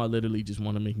now I literally just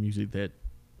want to make music that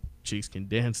chicks can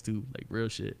dance to, like real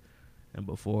shit. And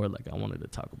before, like I wanted to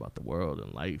talk about the world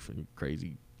and life and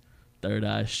crazy third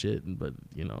eye shit, but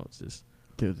it's just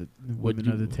Dude, the what women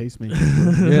you- are the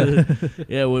tastemakers.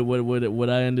 yeah. What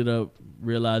I ended up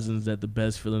realizing is that the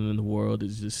best feeling in the world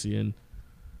is just seeing,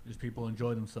 Just people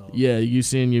enjoy themselves. yeah, you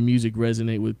seeing your music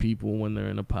resonate with people when they're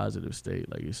in a positive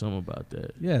state. Like there's something about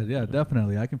that. Yeah,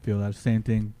 definitely. I can feel that. Same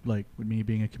thing, like with me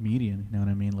being a comedian. You know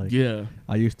what I mean? Like, Yeah,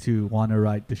 I used to want to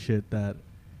write the shit that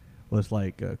was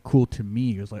like cool to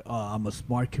me. It was like, oh, I'm a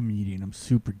smart comedian. I'm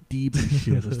super deep and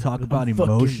shit. Let's talk about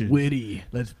emotion. witty.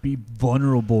 Let's be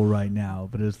vulnerable right now.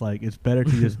 But it's like it's better to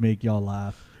just make y'all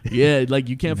laugh. yeah. Like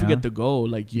you can't You forget know? the goal.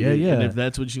 Like Yeah, And yeah. if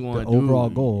that's what you want The to do, overall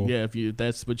goal. Yeah, if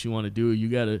that's what you want to do, you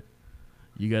gotta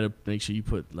make sure you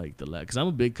put like the because I'm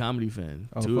a big comedy fan.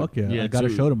 Oh too. fuck yeah! I got a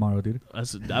too. show tomorrow, dude.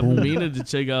 I've been meaning to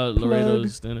check out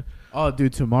Laredo's stand-up. Oh,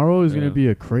 dude, tomorrow is Yeah. gonna be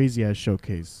a crazy ass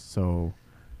showcase. So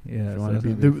Yeah, if so you wanna that's be,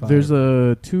 gonna be fire. there's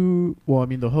a two. Well, I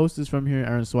mean, the host is from here,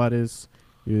 Aaron Suarez.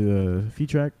 You're the feed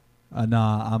track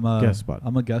Nah, I'm a Guest spot.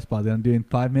 I'm a guest spot. Then I'm doing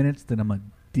 5 minutes. Then I'm a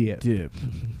dip. dip.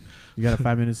 You got a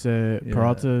 5 minute set. Yeah.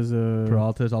 Peralta is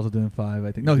Peralta's also doing 5.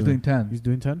 I think. No, he's doing 10. He's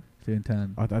doing 10. He's doing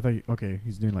 10. I thought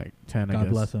he's doing like 10. I God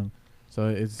guess. bless him. So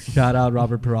it's Shout out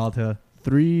Robert Peralta.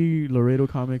 3 Laredo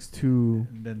comics, 2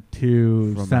 And then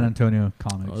 2 From San it. Antonio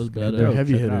comics. Oh, that's They're badass. they're dope.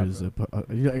 heavy Check it out, hitters.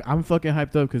 bro. I'm fucking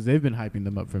hyped up because they've been hyping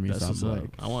them up for me. That's So what's I'm up.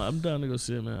 like, I'm down to go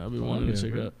see it, man. I've been Oh, wanting yeah, to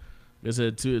check bro. out. Like I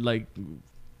said, 2 like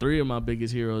 3 of my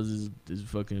biggest heroes is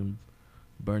fucking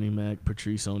Bernie Mac,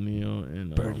 Patrice O'Neal,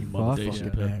 and Bernie Dave fucking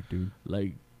Chappelle. Mac, dude.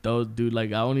 Like those dude,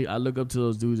 like I look up to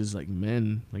those dudes as like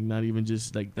men, like not even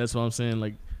just like that's what I'm saying.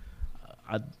 Like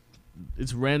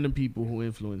it's random people who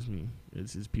influence me.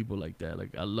 It's just people like that.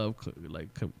 Like I love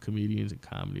comedians and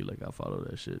comedy. Like I follow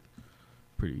that shit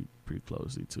pretty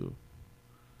closely too.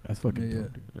 That's fucking Yeah,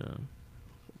 dope, dude.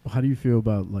 Yeah. How do you feel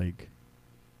about like?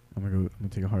 I'm gonna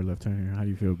take a hard left turn here. How do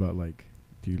you feel about like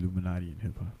the Illuminati in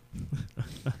hip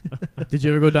hop? Did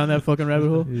you ever go down that fucking rabbit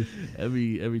hole?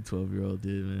 Every 12-year-old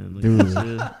did, man. Like, Dude.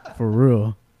 shit. For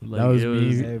real. Like, that was it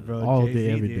me Hey, bro, all Jay-Z,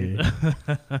 day, every dude. day.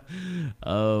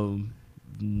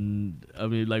 I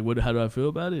mean, like, what? How do I feel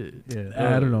about it? Yeah,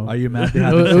 I don't know. Are you mad? They It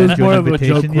haven't was sent you more an of a joke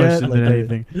invitation yet? question than Like,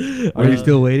 anything. Are you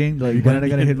still waiting? Like, you when are gonna they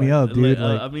gonna be hit me up, dude?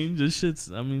 Like, I mean, this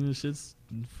shit's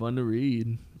fun to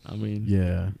read. I mean,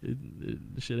 Yeah.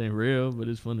 The shit ain't real, but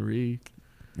it's fun to read.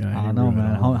 Yeah, I don't know,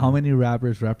 man. How many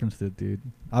rappers referenced it, dude?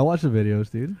 I watch the videos,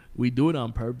 dude. We do it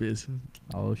on purpose.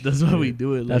 Oh, shit. That's why we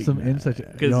do it. That's like, some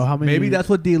insight. Yo, how many- Maybe that's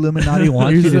what the Illuminati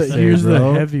wants you to say, here's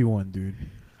bro. the heavy one, dude.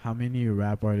 How many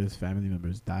rap artists' family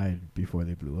members died before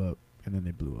they blew up, and then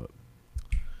they blew up?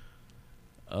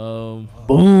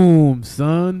 Boom,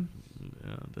 son.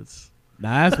 Yeah, that's.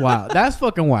 Nah, that's wild. That's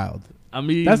fucking wild. I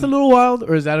mean, That's a little wild,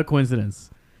 or is that a coincidence?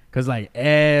 Because like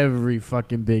every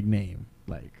fucking big name,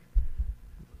 like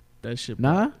that shit.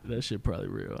 Nah? That shit probably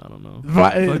real. I don't know.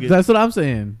 right, Fuck it. that's what I'm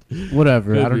saying.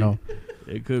 Whatever, Could I don't be. know.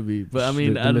 It could be, but I Shit,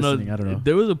 mean, they're I don't listening, know. I don't know.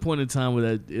 There was a point in time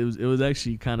where that it was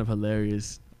actually kind of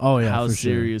hilarious. Oh yeah, how for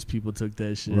sure. serious people took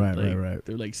that shit. Right, like, right.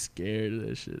 They're like scared of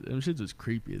that shit. Them shits was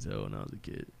creepy as hell when I was a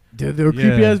kid. Dude, they were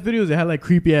creepy ass videos. They had like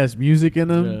creepy ass music in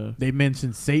them. Yeah. They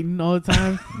mentioned Satan all the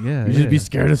time. Yeah, You just be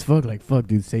scared as fuck. Like fuck,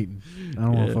 dude, Satan. I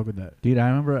don't want Yeah. to fuck with that. Dude, I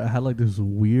remember I had like this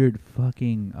weird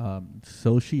fucking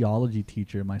sociology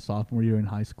teacher my sophomore year in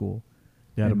high school.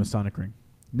 They had a And- Masonic ring.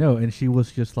 No, and she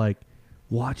was just like,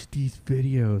 watch these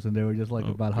videos. And they were just like Oh,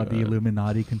 about how the God.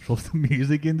 Illuminati controls the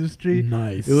music industry.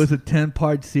 Nice. It was a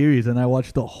 10-part series, and I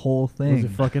watched the whole thing. Was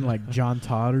it fucking like John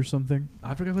Todd or something?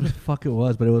 I forget what the fuck it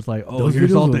was, but it was like, oh, Those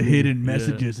here's videos all were the really- hidden yeah.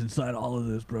 messages inside all of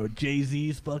this, bro.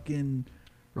 Jay-Z's fucking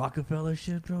Rockefeller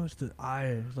shit, bro. It's the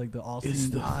eye. It's like the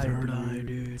all-seeing eye,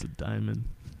 dude. It's a diamond.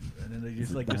 And then they It's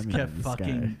just a like just diamond kept in the sky.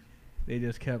 fucking. They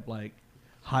just kept like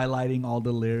highlighting all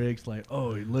the lyrics, like,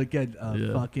 oh, look at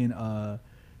Yeah. fucking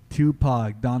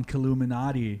Tupac, Don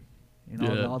Illuminati, and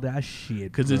Yeah. all that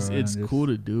shit. Because bro, it's and just- cool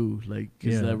to do, like,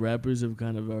 because Yeah. that rappers have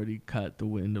kind of already caught the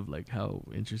wind of like how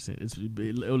interesting it's.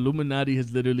 Illuminati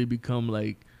has literally become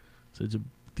like such a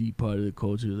deep part of the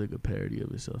culture, like a parody of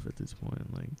itself at this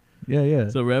point. Like, Yeah, yeah.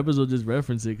 so rappers will just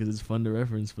reference it because it's fun to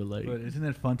reference. But like, But isn't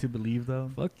it fun to believe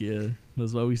though? fuck yeah,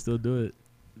 that's why we still do it.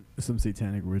 Some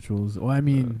satanic rituals. Well, I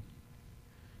mean,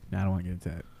 nah, I don't want to get into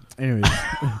that. Anyways,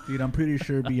 Dude, I'm pretty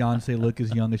sure Beyonce look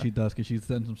as young as she does because she's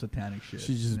done some satanic shit.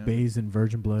 she just you know? bathes in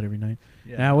virgin blood every night.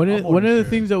 Yeah, Now, one I'm of more one than of the sure.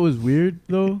 things that was weird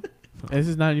though, this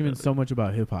is not even so much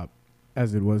about hip hop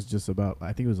as it was just about.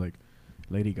 I think it was like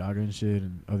Lady Gaga and shit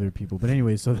and other people. But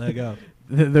anyway, so Let go.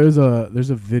 there's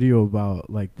a video about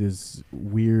like this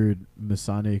weird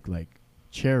Masonic like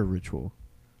chair ritual.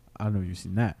 I don't know if you've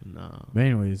seen that. No, But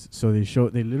anyways, so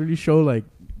they literally show like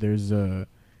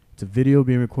it's a video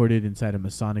being recorded inside a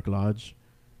Masonic lodge,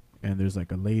 and there's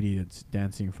like a lady that's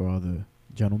dancing for all the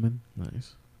gentlemen,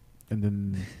 nice. and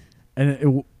then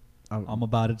and I'm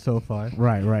about it so far.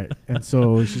 right, and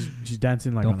so she's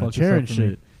dancing like Don't on a fuck chair and yourself for me.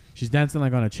 shit. She's dancing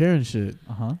like on a chair and shit,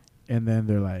 Uh-huh. and then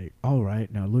they're like, "All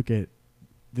right, now look at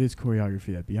this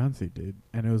choreography that Beyonce did,"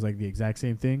 and it was like the exact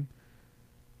same thing,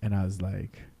 and I was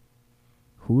like,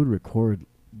 "Who would record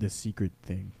this secret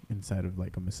thing inside of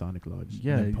like a Masonic lodge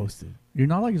Yeah, and then post it?" You're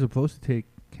not like supposed to take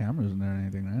cameras in there or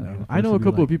anything, right? Like, it's I know supposed a to be,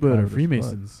 couple like, of people that are private as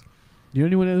fuck. Freemasons. Do you know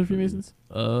anyone that are Freemasons?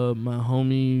 My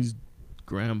homie's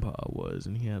grandpa was,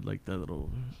 and he had like that little.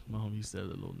 My homie used to have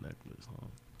that little necklace, huh?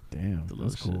 Damn, The little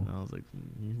that's shit. cool. And I was like,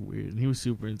 he's weird. And he was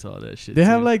super into all that shit. They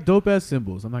have too. like dope ass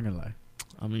symbols. I'm not gonna lie.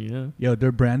 I mean, yeah. Yo,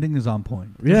 their branding is on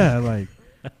point. Yeah, like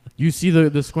you see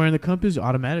the square and the compass,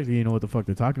 automatically you know what the fuck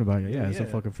they're talking about. Yeah, it's a Yeah.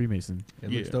 fucking Freemason.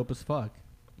 It looks Yeah. dope as fuck.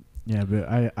 Yeah, but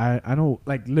I know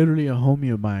like literally a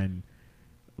homie of mine,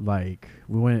 like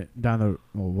we went down the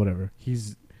whatever.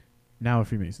 He's now a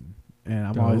Freemason, and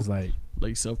I'm Dope. always like,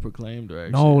 Like self-proclaimed or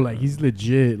actually. no, like he's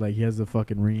legit. Like he has a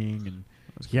fucking ring, and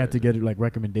That's he had to crazy. get like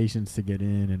recommendations to get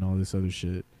in and all this other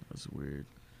shit. That's weird.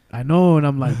 I know, and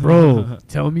I'm like, bro,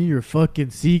 tell me your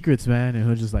fucking secrets, man. And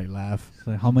he'll just like laugh. It's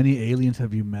like, how many aliens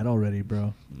have you met already,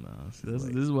 bro? Nah, see, this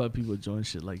is why people join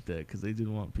shit like that, because they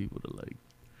didn't want people to like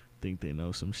think they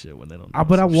know some shit when they don't. Know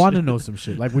But I some want to shit. know some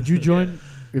shit. Like, would you join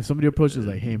if somebody approaches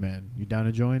like, hey, man, you down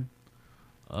to join?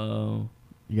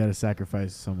 You got to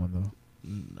sacrifice someone though.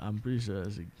 I'm pretty sure.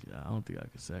 I don't think I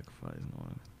could sacrifice no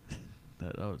one.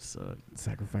 That would suck.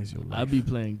 Sacrifice your life. I'd be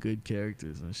playing good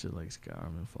characters and shit like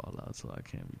Skyrim and Fallout, so I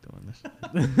can't be doing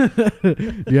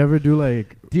this. Do you ever do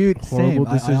like Dude, horrible same.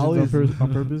 I decisions always,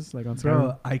 on purpose, like on bro,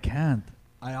 Skyrim? I can't.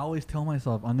 I always tell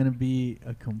myself I'm gonna be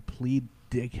a complete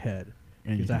dickhead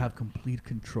And you because I do. have complete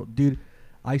control, dude.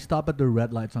 I stop at the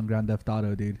red lights on Grand Theft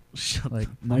Auto, dude. Shut Like,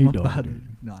 No, I'm you don't, about dude.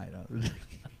 No, I don't.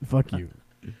 Fuck you.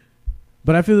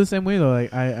 But I feel the same way though.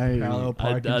 Like Parallel I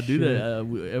parking do shit. that.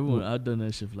 Everyone, I've done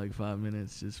that shit for like 5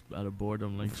 minutes just out of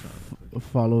boredom, like trying.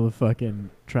 follow the fucking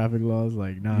traffic laws.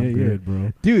 Like, nah, Yeah, I'm yeah. good,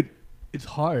 bro. Dude, it's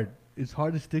hard. It's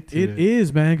hard to stick to It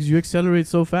is, man, because you accelerate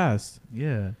so fast.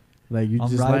 Yeah. Like, you I'm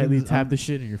just riding lightly this- tap I'm- the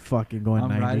shit and you're fucking going I'm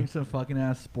 90. riding some fucking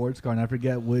ass sports car and I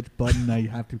forget which button I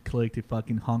have to click to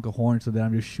fucking honk a horn so that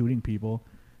I'm just shooting people.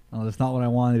 That's not what I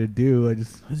wanted to do. I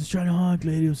just I was just trying to honk,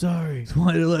 lady. I'm sorry.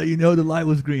 wanted to let you know the light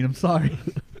was green. I'm sorry.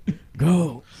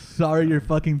 Go. Sorry your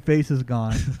fucking face is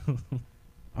gone.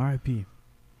 R.I.P.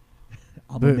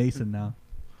 I'm a But- Mason now.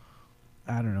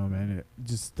 I don't know, man. It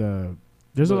just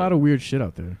there's a But- lot of weird shit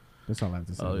out there. That's all I have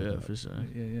to say. Oh about yeah, that. for sure.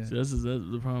 Yeah. See, that's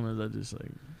the problem is I just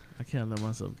like I can't let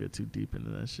myself get too deep into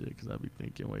that shit because I be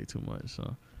thinking way too much.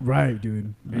 So Right,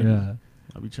 dude. Yeah.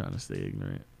 I be trying to stay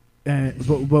ignorant. And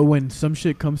but when some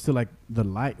shit comes to like the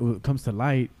light, when it comes to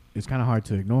light, it's kind of hard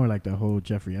to ignore, like the whole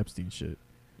Jeffrey Epstein shit.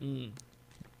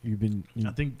 You've been,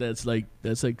 I think that's like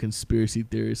conspiracy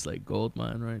theorists like gold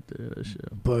mine right there. That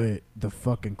shit. but the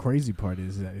fucking crazy part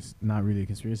is that it's not really a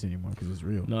conspiracy anymore because it's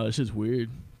real. No, it's just weird.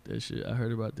 That shit. I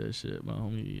heard about that shit. My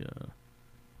homie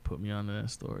put me onto that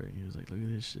story. He was like, "Look at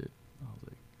this shit." I was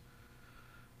like,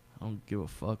 "I don't give a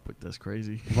fuck," but that's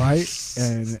crazy, Right?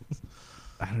 And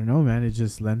I don't know, man. It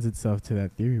just lends itself to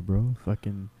that theory, bro.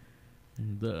 Fucking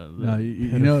No,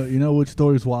 you know which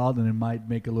story's wild and it might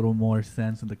make a little more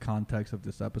sense in the context of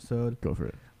this episode. go for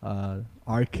it.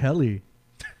 R. Kelly.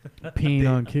 Peeing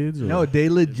on kids? Or No, they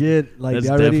legit like that's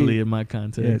they already, definitely in my yeah,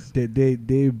 context.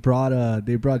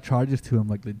 they brought charges to him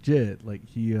like legit. Like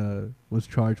he was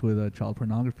charged with child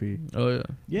pornography. Oh yeah,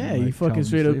 yeah, like he fucking child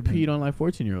straight up enslavement. peed on like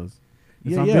 14-year-olds.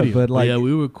 It's Yeah, on yeah, video. but like yeah,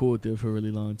 we were cool with it for a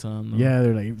really long time. Though. Yeah,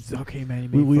 they're like, "It's okay,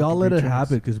 man. we all let it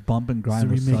happen because Bump and Grind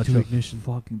was remake such to a Ignition.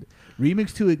 fucking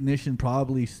remix to Ignition.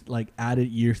 Probably like added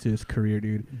years to his career,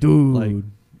 dude. Dude, Like-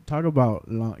 talk about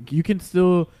long. You can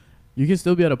still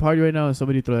be at a party right now and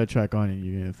somebody throw that track on and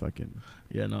you're gonna fucking.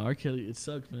 Yeah, no, R. Kelly, it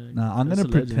sucks, man. Nah, I'm That's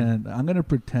gonna a legend. pretend. I'm gonna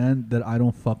pretend that I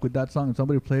don't fuck with that song. If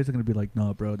somebody plays, I'm gonna be like,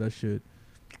 "No, bro, that shit.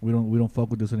 We don't fuck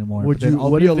with this anymore." Would But then you? I'll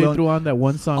What be if they alone. threw on that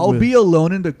one song? I'll with be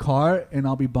alone in the car and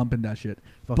I'll be bumping that shit.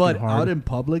 fucking But hard? out in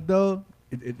public though,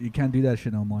 you can't do that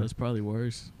shit no more. That's probably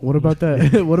worse. What about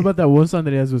that? What about that one song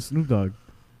that he has with Snoop Dogg?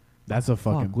 That's a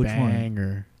fucking Fuck, which one?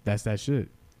 banger. That's that shit.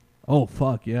 Oh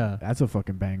fuck yeah, That's a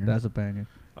fucking banger. that's a banger.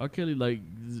 R. Kelly, like,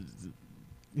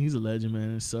 he's a legend,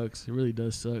 man. It sucks. It really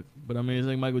does suck. But I mean, it's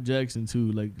like Michael Jackson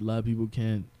too. Like a lot of people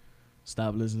can't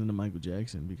stop listening to Michael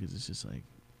Jackson because it's just like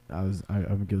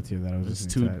I'm guilty of that. I was It's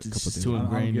listening too- to that a it's couple days too ago. I'm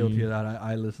ingrained in guilty you. of that.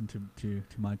 I listen to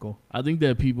Michael. I think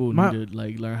that people My- need to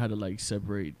like learn how to like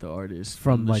separate the artist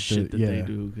From, from the like, shit the- that they yeah.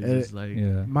 do because Uh, it's like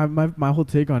Yeah. My whole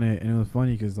take on it, and it was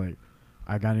funny because like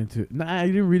I got into it. Nah, I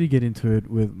didn't really get into it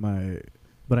with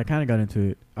but I kind of got into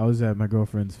it. I was at my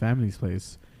girlfriend's family's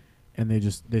place, and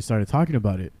they started talking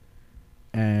about it,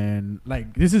 and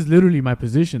like this is literally my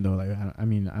position though. Like I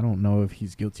mean I don't know if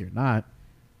he's guilty or not,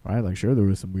 right? Like sure there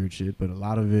was some weird shit, but a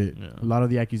lot of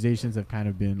the accusations have kind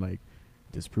of been like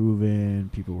disproven.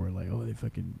 People were like, oh, they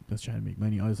fucking just trying to make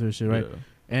money, all this other shit, right? yeah.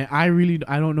 And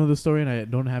I don't know the story, and I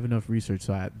don't have enough research.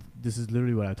 So this is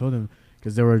literally what I told them,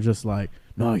 because they were just like,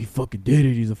 no, he fucking did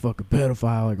it. He's a fucking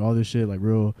pedophile, like all this shit, like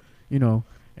real, you know.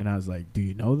 And I was like, do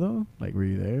you know though? Like, were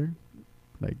you there?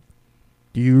 Like,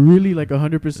 do you really like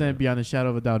 100% beyond a shadow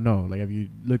of a doubt? No. Like, have you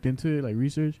looked into it, like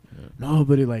research? Yeah. No,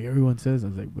 but it like everyone says. I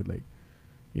was like, but like,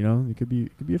 you know, it could be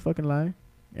a fucking lie.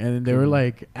 And then they were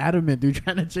like adamant, dude,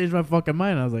 trying to change my fucking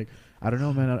mind. I was like, I don't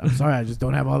know, man. I'm sorry, I just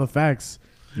don't have all the facts.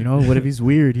 You know, what if he's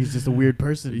weird? He's just a weird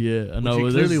person. Yeah, I know.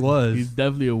 he clearly was. He's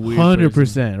definitely a weird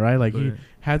 100%, right? Like he But-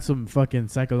 had some fucking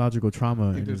psychological trauma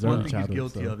Like, in there's his one early thing he's childhood.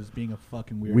 guilty so. of is being a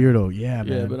fucking weirdo. Weirdo, yeah,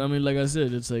 Yeah, man. but I mean, like I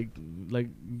said, it's like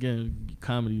again,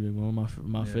 comedy. Like one of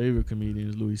my Yeah. favorite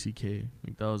comedians, Louis C.K.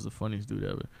 Like that was the funniest dude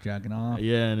ever. Jacking off.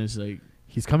 Yeah, and it's like,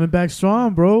 He's coming back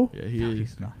strong, bro. yeah, he No, is.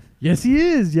 he's not. Yes, he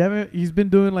is. Yeah, he's been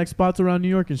doing like spots around New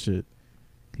York and shit,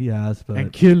 He has, but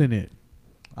and killing it.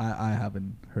 I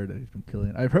haven't heard that he's been killing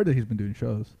it. I've heard that he's been doing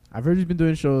shows. I've heard he's been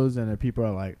doing shows, and people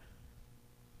are like,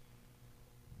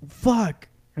 "Fuck,"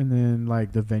 and then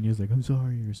like the venue's like, "I'm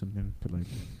sorry" or something. But like,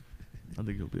 I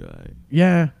think he'll be alright.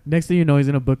 yeah. Next thing you know, he's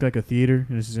gonna book like a theater,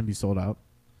 and it's just gonna be sold out.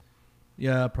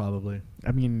 Yeah, probably.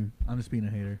 I mean, I'm just being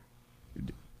a hater.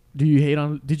 did you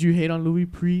hate on Louis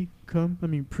pre-cum? I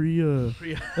mean, pre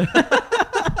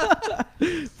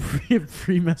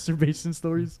masturbation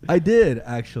stories. I did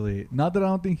actually. Not that I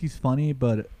don't think he's funny,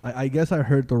 but I guess I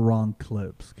heard the wrong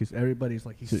clips because everybody's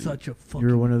like, he's So such a fucking.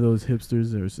 You're one of those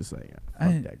hipsters that was just like,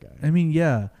 fuck that guy. I mean,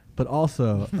 yeah, But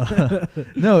also,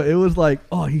 no, it was like,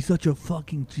 oh, he's such a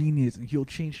fucking genius, and he'll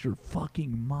change your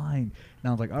fucking mind. And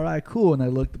I was like, all right, cool. And I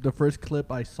looked. The first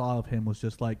clip I saw of him was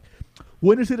just like,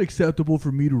 when is it acceptable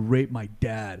for me to rape my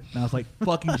dad? And I was like,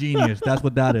 fucking genius. That's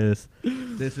what that is.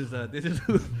 This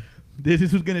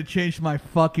is who's gonna change my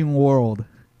fucking world.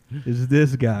 Is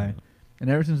this guy? And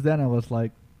ever since then, I was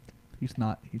like, he's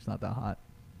not that hot.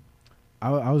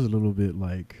 I was a little bit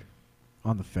like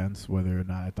on the fence whether or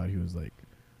not I thought he was like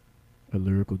a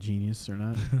lyrical genius or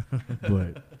not.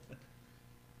 But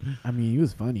I mean, he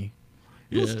was funny.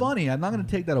 He was funny. I'm not gonna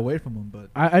take that away from him, but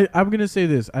I'm gonna say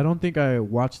this. I don't think I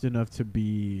watched enough to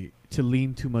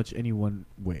lean too much any one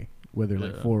way, whether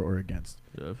like for or against.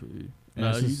 Definitely. And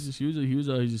Nah, it's he was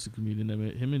always just a comedian. I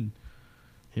mean,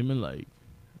 him and like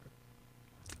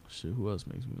shit. Who else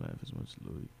makes me laugh as much as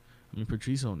Louis? I mean,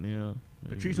 Patrice O'Neal.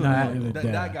 Patrice Nah, O'Neal, that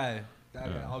that guy.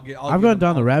 I've gone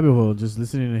down the rabbit hole just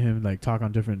listening to him like talk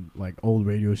on different like old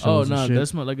radio shows. Oh and no, shit.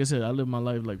 that's my, like I said, I live my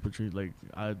life like Patrice. Like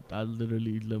I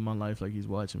literally live my life like he's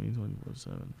watching me 24/7.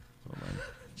 So like,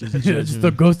 just just the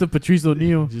ghost of Patrice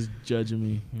O'Neal, just judging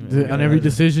me on every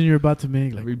decision you're about to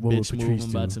make. Like every what would bitch move Patrice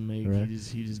I'm do? about to make. Right?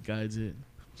 He just guides it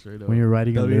straight up. When you're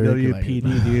writing a lyric, you're WWPD,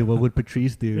 like, dude. What would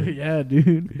Patrice do? yeah,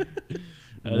 dude.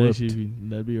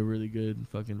 That'd be a really good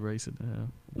fucking racing to have.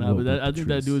 Nah, but I think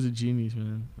that dude is a genius,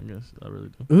 man. I guess I really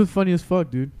do. It was funny as fuck,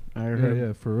 dude. I heard.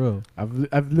 Yeah, for real. I've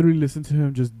literally listened to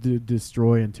him just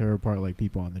destroy and tear apart like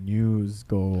people on the news,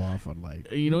 go off on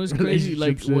like. You know, it's crazy.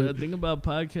 Like relationship what I shit. think about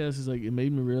podcasts is like it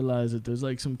made me realize that there's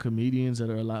like some comedians that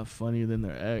are a lot funnier than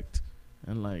their act,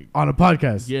 and like On a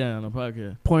podcast. yeah, on a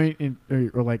podcast. Point in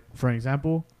or like for an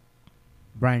example,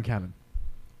 Brian Callen.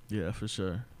 Yeah, for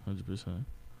sure, 100%.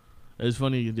 It's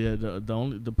funny. Yeah, the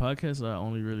podcast that I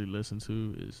only really listen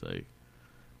to is like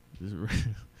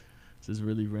this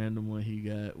really random one he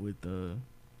got with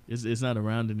it's not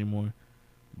around anymore,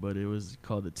 but it was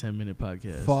called the 10-minute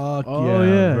podcast. Fuck Oh,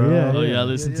 yeah, yeah, bro. yeah, Oh yeah, I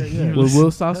listened to yeah. With Will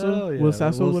Hell Sasso, yeah. Will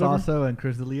Sasso, Will whatever. Sasso and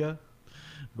Chris D'Elia.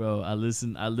 Bro, I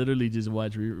literally just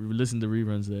listen to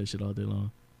reruns of that shit all day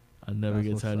long. I never That's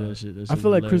get what's tired of up. that shit. That I shit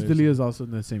feel was like Chris hilarious. D'Elia is also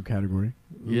in the same category.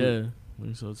 Yeah, I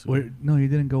think so too. Wait, no, you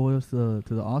didn't go with us to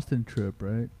the Austin trip,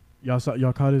 right? Y'all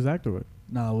caught his act or what?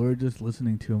 No, we were just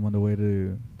listening to him on the way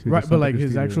to Right, the but like Santa Cruz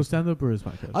his Theater. actual stand up or his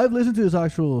podcast? I've listened to his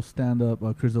actual stand up,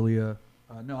 Chris D'Elia.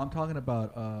 No, I'm talking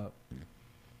about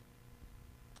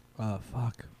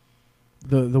fuck.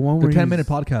 The one The where 10-minute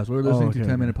podcast. We were listening okay, to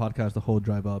 10-minute podcast the whole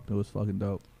drive up. It was fucking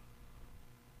dope.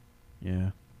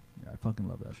 Yeah. Yeah, I fucking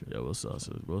love that shit. Yeah, Will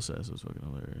Sasso was fucking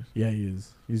hilarious. Yeah, he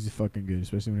is. He's just fucking good,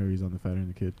 especially whenever he's on the Fatter and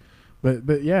the Kid.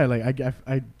 But yeah, like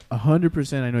I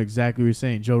 100% I know exactly what you're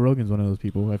saying. Joe Rogan's one of those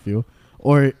people, I feel.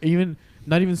 Or even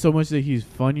not even so much that he's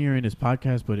funnier in his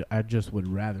podcast, but I just would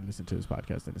rather listen to his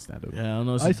podcast than his stand up. Yeah, I don't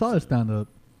know. I saw his stand up.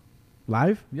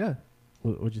 Live? Yeah,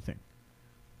 What'd you think?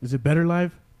 Is it better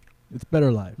live? it's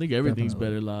better live. I think everything's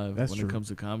Definitely. better live That's when true. it comes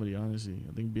to comedy. Honestly,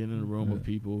 I think being in a room with Yeah.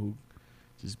 people who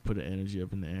just put the energy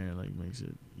up in the air like makes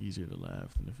it easier to laugh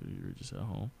than if you were just at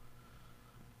home.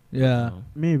 Yeah.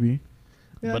 Maybe.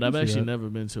 Yeah, But I I've can see actually that. never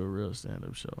been to a real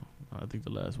stand-up show. I think the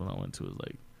last one I went to was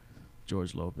like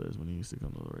George Lopez when he used to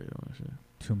come to Laredo and shit.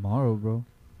 Tomorrow, bro.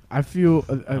 I feel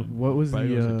what was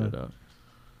Probably go check the that out.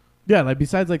 yeah, like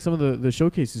besides like some of the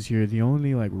showcases here, the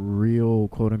only like real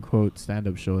quote unquote stand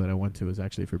up show that I went to was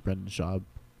actually for Brendan Schaub.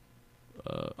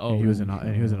 And he was in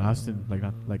Austin like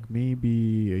not like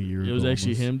maybe a year ago. It was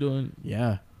actually almost. him doing.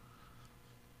 Yeah.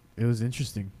 It was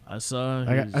interesting. I saw.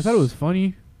 I thought it was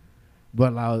funny,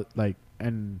 but like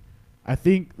and I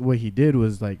think what he did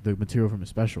was like the material from his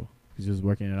special. He's just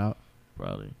working it out.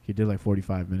 Probably. He did like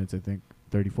 45 minutes, I think.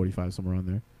 30, 45, somewhere on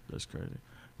there. That's crazy.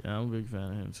 Yeah, I'm a big fan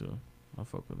of him too. I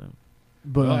fuck with him.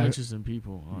 But They're all I- interesting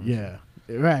people. Honestly. yeah,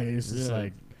 right. It's just Yeah.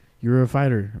 like you're a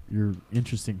fighter. You're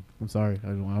interesting. I'm sorry.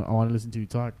 I want to listen to you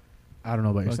talk. I don't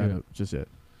know about your Okay. stand up just yet.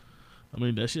 I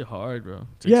mean that shit hard, bro.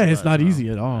 Takes Yeah, a it's lot not of easy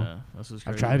time. at all. Yeah, that's what's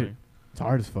crazy. I've tried it. thing. It's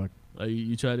hard as fuck. Like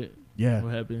you tried it. Yeah.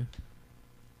 What happened?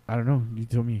 I don't know. You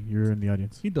tell me. You're in the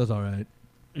audience. He does all right.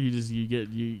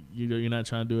 You're not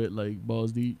trying to do it like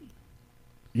balls deep.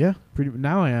 Yeah, pretty.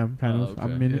 Now I am kind Oh, of. okay.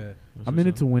 I'm in it. That's I'm what's in it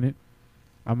up. to win it.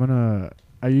 I'm gonna.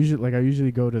 I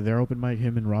usually go to their open mic.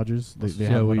 Him and Rogers. They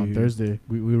have one on Thursday.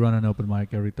 We run an open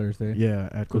mic every Thursday. Yeah,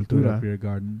 at Cultura Cultura. Beer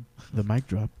Garden. The mic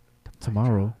drop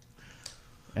tomorrow.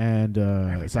 And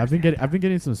so I've been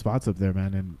getting some spots up there,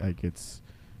 man, and like it's,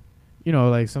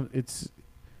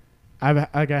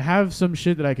 like I have some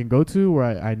shit that I can go to where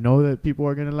I know that people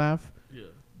are gonna laugh. Yeah.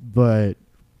 But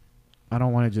I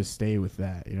don't want to just stay with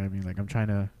that. You know what I mean? Like I'm trying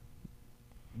to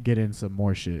get in some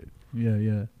more shit.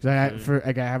 Yeah. Cause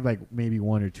I have like maybe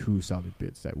one or two solid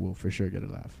bits that will for sure get a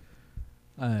laugh.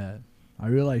 I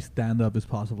realize stand up is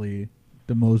possibly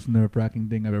the most nerve wracking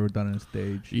thing I've ever done on a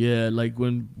stage. Yeah, like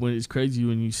when it's crazy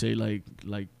when you say like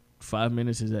 5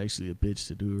 minutes is actually a bitch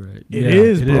to do, right? It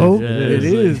is, bro. Yeah, It it's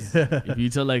is. like, if you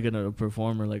tell like a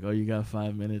performer like, oh, you got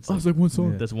 5 minutes, I was like, one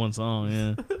song. Yeah. that's one song.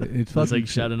 Yeah, It's it's fucking like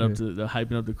shouting up yeah. to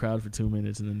hyping up the crowd for 2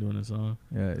 minutes and then doing a song.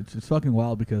 Yeah, it's fucking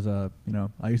wild because you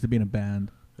know, I used to be in a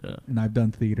band Yeah. and I've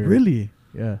done theater. Really?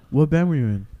 Yeah. What band were you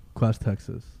in? Quest,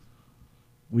 Texas.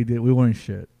 We weren't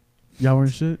shit. Y'all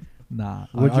weren't shit? Nah.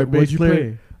 What'd you player,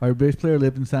 play? Our bass player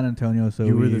lived in San Antonio, so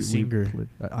You were the we singer.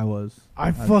 I was. I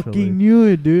actually. fucking knew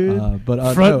it, dude. But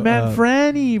Frontman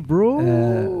Franny, bro.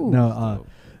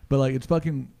 But like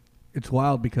it's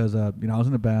wild because you know, I was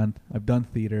in a band. I've done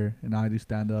theater and now I do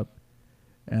stand up.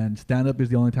 And stand up is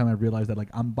the only time I realized that like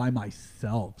I'm by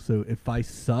myself. So if I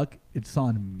suck, it's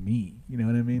on me. You know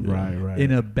what I mean? Right, right.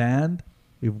 In a band,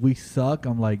 if we suck,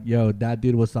 I'm like, yo, that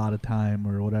dude was out of time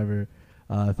or whatever.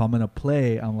 If I'm gonna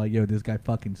play, I'm like, yo, this guy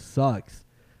fucking sucks.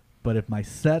 But if my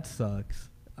set sucks,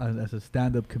 as a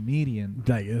stand-up comedian,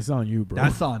 like it's on you, bro.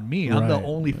 that's on me. I'm the Right.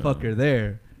 only fucker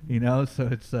there. You know, so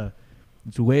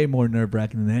it's way more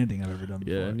nerve-wracking than anything I've ever done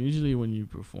before. Yeah, and usually when you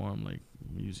perform like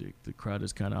music, the crowd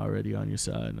is kind of already on your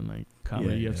side, and like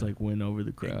comedy, you have to like win over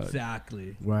the crowd.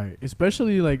 Exactly. Right.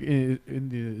 Especially like in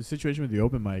the situation with the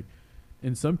open mic,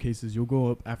 in some cases you'll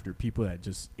go up after people that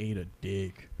just ate a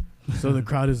dick. So the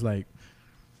crowd is like,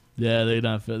 Yeah,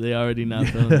 they already not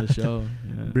feeling the show.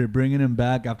 Yeah. Bringing him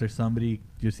back after somebody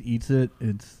just eats it,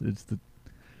 it's the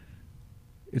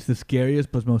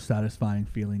scariest but most satisfying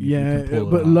feeling. You can pull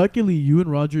but it off. luckily you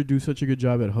and Roger do such a good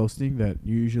job at hosting that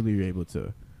you usually are able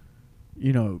to,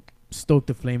 you know, stoke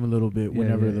the flame a little bit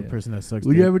whenever the person that sucks.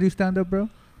 Would you ever do stand-up, bro?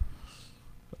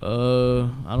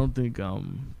 I don't think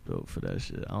I'm built for that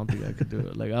shit. I don't think I could do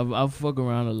it. Like I fuck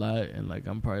around a lot, and like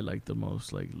I'm probably like the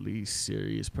most like least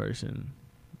serious person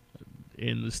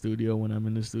in the studio when I'm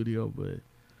in the studio. But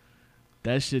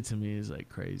that shit to me is like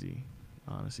crazy,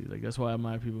 honestly. Like that's why I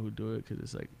admire people who do it, because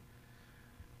it's like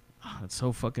it's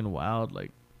so fucking wild.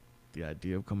 Like the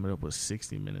idea of coming up with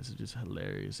 60 minutes of just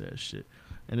hilarious ass shit.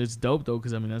 And it's dope though,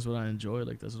 because I mean that's what I enjoy.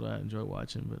 Like that's what I enjoy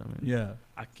watching. But I mean, Yeah.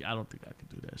 I don't think I could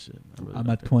do that shit. Really I'm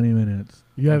don't at think- 20 minutes.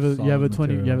 You have of a 20.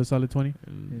 solid You have a solid 20.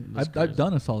 and it's I've crazy.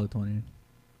 done a solid 20.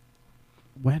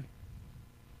 When?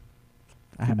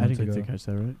 I Few didn't months get to ago. catch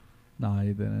that, right? Nah,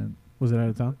 you didn't. Was it out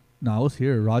of town? No, I was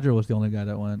here. Roger was the only guy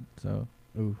that went. So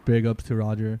Ooh. big ups to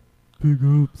Roger. Big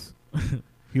ups.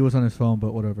 He was on his phone,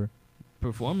 but whatever.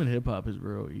 Performing hip hop is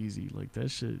real easy. Like that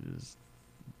shit is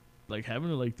like having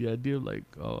like the idea of like,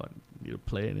 oh, I need to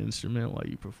play an instrument while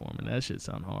you performing. That shit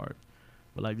sound hard.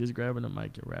 But like just grabbing a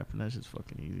mic and rapping, that shit's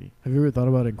fucking easy. Have you ever thought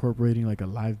about incorporating like a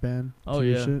live band? Oh to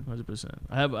your yeah, shit? 100%.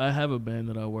 I have a band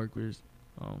that I work with.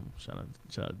 Shout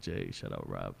out Jay, shout out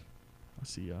Rob. I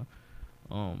see y'all.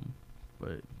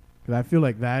 But 'Cause I feel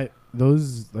like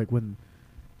those like when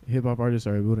hip hop artists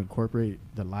are able to incorporate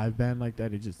the live band like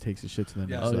that, it just takes the shit to the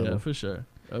next oh level. yeah, for sure.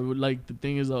 Like the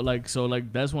thing is though, like so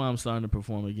like that's why I'm starting to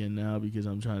perform again now, because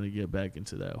I'm trying to get back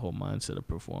into that whole mindset of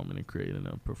performing and creating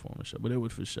a performance show. But it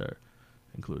would for sure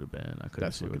include a band. I couldn't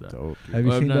That's see fucking with that. dope. Have you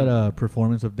Well, seen no. that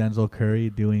performance of Denzel Curry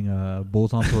doing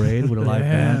Bulls on Parade with a live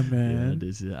Yeah, band? man. Yeah,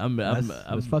 this is,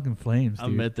 That's fucking flames, dude. I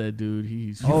met that dude.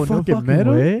 He's Oh, no fucking fucking met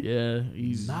him? way. yeah,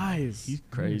 he's Nice. He's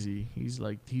crazy. He's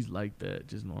like that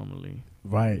just normally.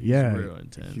 Right, yeah. real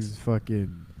intense. He's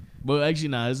fucking. But actually,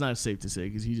 nah, it's not safe to say,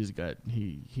 because he just got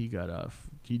he got off.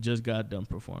 He just got done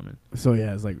performing. So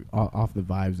yeah, it's like off the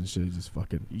vibes and shit. Just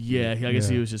fucking. Yeah, I guess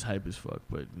Yeah. he was just hype as fuck.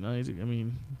 But no, he's a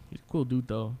cool dude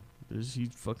though. He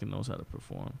fucking knows how to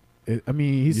perform. I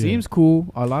mean, he Yeah. seems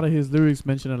cool. A lot of his lyrics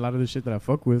mention a lot of the shit that I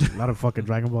fuck with. A lot of fucking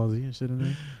Dragon Ball Z and shit in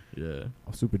there. Yeah,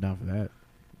 I'm super down for that.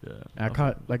 yeah. And I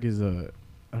caught like his I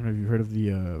don't know if you've heard of the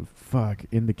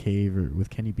In the Cave or with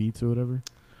Kenny Beats or whatever.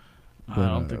 I But,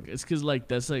 don't think it's because like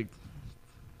that's like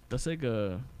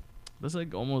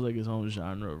almost like his own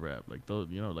genre of rap. Like those,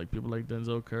 like people like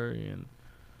Denzel Curry, and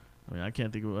I mean I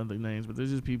can't think of other names, but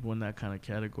there's just people in that kind of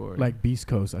category. Like Beast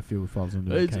Coast, I feel falls into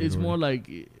that it's category. more like,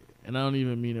 and I don't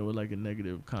even mean it with like a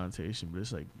negative connotation, but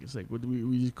it's like what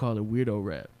we just call it weirdo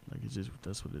rap. Like it's just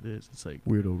that's what it is. It's like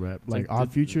weirdo rap. Like like Odd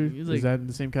the- Future, it's is like- that in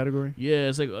the same category? yeah,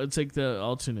 it's like the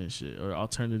alternate shit or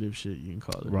alternative shit you can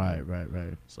call it. Right.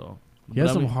 So He has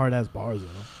but I some mean- hard ass bars though.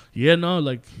 Yeah, no,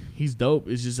 like he's dope.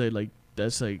 It's just like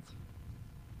that's like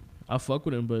I fuck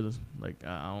with him, but like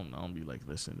I don't be like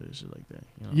listening to this shit like that.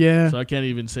 You know? Yeah. So I can't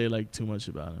even say like too much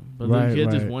about him. But Right, like, he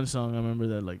had this right. one song I remember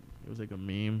that like It was like a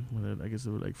meme. I guess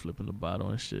they were like flipping the bottle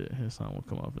and shit. His song would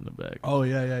come off in the back. Oh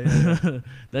yeah.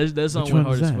 that song Which went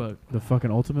one was hard as that? fuck. The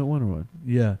fucking ultimate one or what?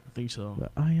 Yeah. I think so.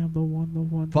 I am the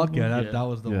one. Fuck the yeah, one. that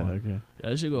was the yeah, one. Okay. Yeah,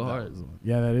 that should go That hard. was the one.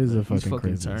 Yeah, that is a He's fucking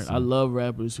crazy turn. song. I love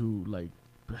rappers who like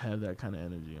have that kind of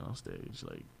energy on stage,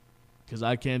 like, cause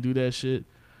I can't do that shit,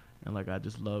 and like I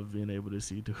just love being able to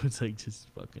see dudes like just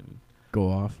fucking go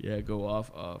off. Yeah, go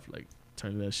off, like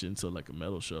turn that shit into like a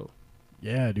metal show.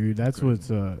 Yeah, dude, that's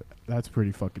Crazy. that's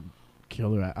pretty fucking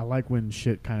killer. I like when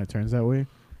shit kind of turns that way.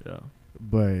 Yeah.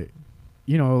 But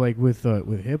you know, like with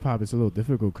hip hop, it's a little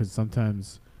difficult because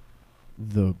sometimes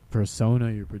the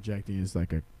persona you're projecting is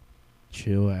like a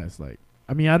chill ass, like,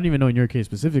 I mean, I don't even know in your case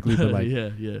specifically, but like,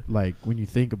 yeah. like when you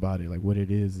think about it, like what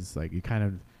it is, it's like you kind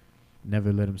of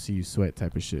never let them see you sweat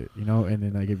type of shit, you know? And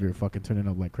then like if you're fucking turning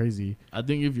up like crazy, I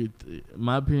think if you,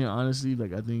 my opinion, honestly,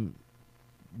 like I think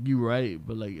you're right,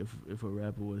 but like if a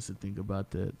rapper was to think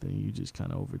about that, then you just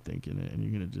kind of overthinking it, and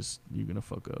you're gonna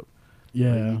fuck up.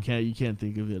 yeah, Like, you can't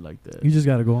think of it like that. you just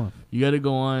gotta go on. You gotta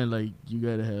go on, like you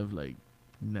gotta have like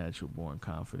natural born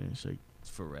confidence, like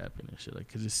for rapping and shit,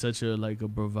 like, cause it's such a like a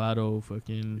bravado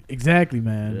fucking. Exactly,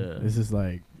 man. Yeah. It's just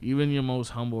like Even your most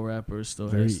humble rapper still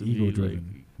very has to ego be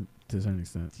driven like, to a certain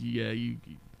extent. yeah,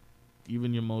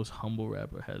 even your most humble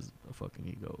rapper has a fucking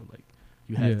ego. Like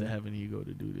you have to Yeah. have an ego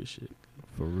to do this shit.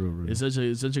 For real. It's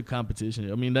such a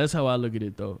competition. I mean, that's how I look at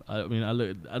it though. I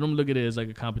don't look at it as like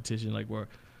a competition, like where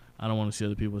I don't want to see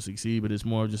other people succeed, but it's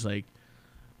more just like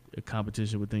a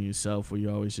competition within yourself, where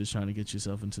you're always just trying to get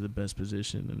yourself into the best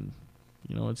position, and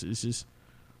you know, it's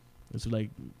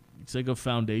like a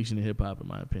foundation of hip hop in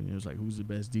my opinion. It's like who's the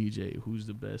best DJ, who's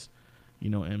the best, you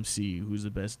know, MC, who's the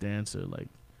best dancer, like,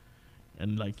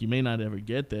 and like you may not ever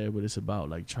get there, but it's about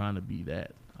like trying to be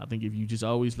that. I think if you just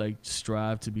always like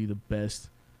strive to be the best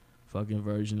fucking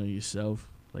version of yourself,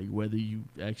 like whether you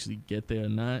actually get there or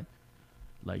not,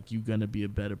 like you're gonna be a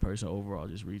better person overall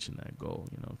just reaching that goal,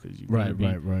 you know, because you're gonna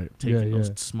be taking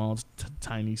those small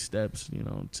tiny steps, you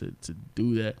know, to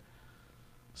do that.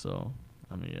 So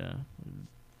I mean, yeah,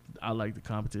 I like the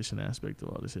competition aspect of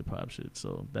all this hip hop shit,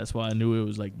 so that's why I knew it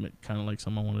was like kind of like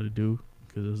something I wanted to do,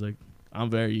 because it was like I'm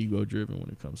very ego driven when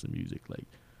it comes to music, like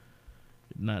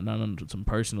not on some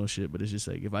personal shit, but it's just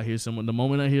like if I hear someone, the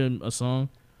moment I hear a song,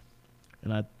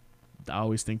 and I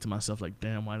always think to myself like,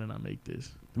 damn, why didn't I make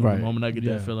this? Right. The moment I get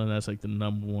that feeling, that's like the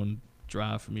number one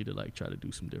drive for me to like try to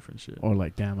do some different shit. Or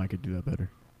like, damn, I could do that better.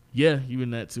 Yeah,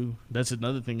 even that too. That's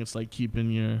another thing. It's like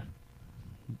it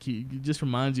just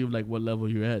reminds you of like what level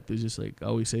you're at. There's just like, I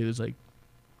always say, there's like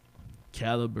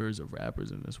calibers of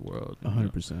rappers in this world.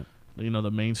 100%. You know,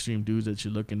 the mainstream dudes that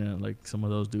you're looking at, like some of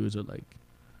those dudes are like,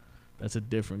 that's a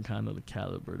different kind of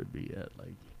caliber to be at.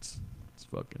 Like it's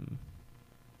fucking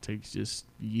takes just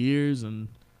years and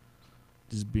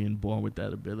just being born with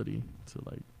that ability to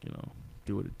like, you know,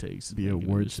 do what it takes to be a make it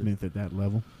into wordsmith at that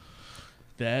level.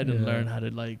 That and learn how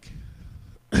to like,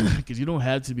 because you don't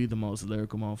have to be the most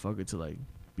lyrical motherfucker to like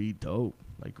be dope.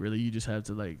 Like really, you just have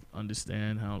to like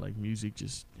understand how like music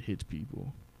just hits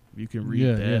people. If you can read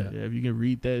if you can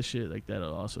read that shit, like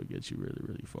that'll also get you really,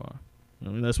 really far. I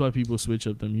mean, that's why people switch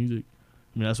up their music.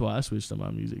 I mean, that's why I switched up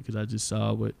my music, because I just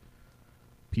saw what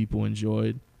people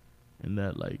enjoyed, and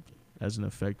that like as an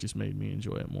effect just made me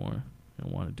enjoy it more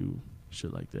and want to do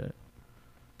shit like that.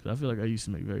 Because I feel like I used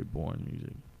to make very boring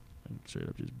music, like straight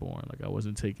up just boring. Like I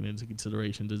wasn't taking into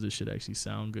consideration, does this shit actually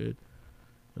sound good?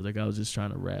 It was like I was just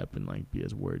trying to rap and like be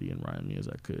as wordy and rhymey as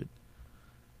I could.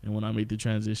 And when I made the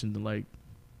transition to like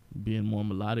being more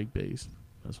melodic based,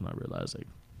 that's when I realized like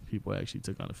people actually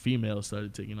took on, a female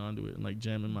started taking onto it and like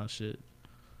jamming my shit.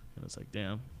 And it's like,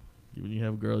 damn, when you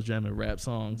have girls jamming rap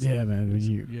songs. Yeah, man.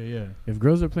 When if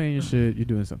girls are playing your shit, you're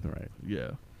doing something right.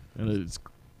 Yeah. And it's,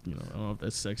 you know, I don't know if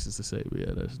that's sexist to say, but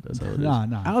yeah, that's how it is.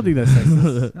 Nah. I don't think that's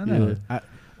sexist. No.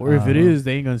 Or if it is,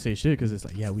 they ain't gonna say shit, because it's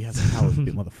like, yeah, we have the power,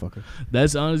 big motherfucker.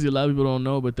 That's honestly, a lot of people don't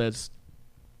know, but that's,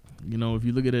 you know, if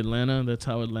you look at Atlanta, that's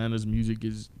how Atlanta's music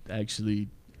is actually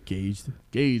gauged.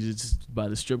 It's by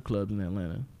the strip clubs in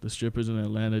Atlanta. The strippers in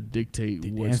Atlanta dictate They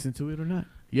dance into it or not.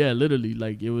 Yeah, literally.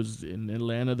 Like, it was in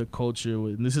Atlanta, the culture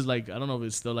was, and this is like, I don't know if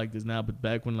it's still like this now, but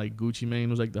back when like Gucci Mane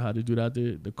was like the hottest dude out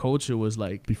there, the culture was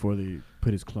like, before they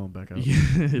put his clone back out.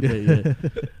 Yeah.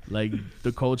 Like,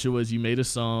 the culture was, you made a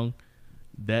song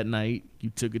that night, you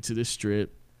took it to the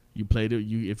strip, you played it.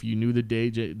 If you knew the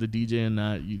DJ or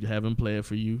not, you'd have him play it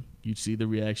for you. You'd see the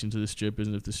reaction to the strippers,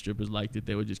 and if the strippers liked it,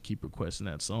 they would just keep requesting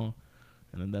that song,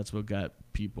 and then that's what got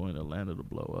people in Atlanta to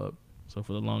blow up. So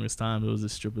for the longest time, it was the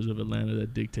strippers of Atlanta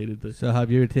that dictated the. So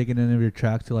have you ever taken any of your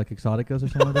tracks to like Exoticas or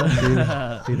something like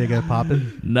that? See if they get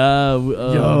popping? Nah.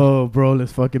 Yo, bro,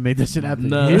 let's fucking make this shit happen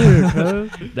Nah. here,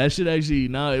 cuz. That shit actually,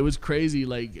 it was crazy.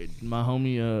 Like my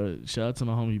homie, shout out to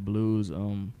my homie Blues.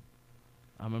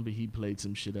 I remember he played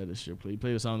some shit at a strip club. He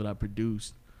played a song that I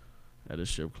produced at a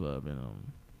strip club, and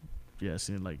yeah,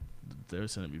 seeing like they were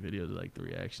sending me videos of like the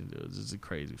reactions. It was just a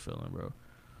crazy feeling, bro.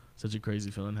 Such a crazy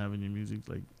feeling having your music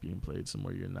like being played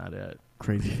somewhere you're not at.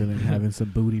 Crazy feeling having some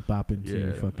booty popping to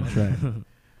your fucking track.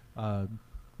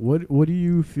 What do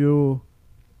you feel,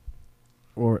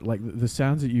 or like the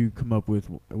sounds that you come up with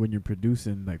when you're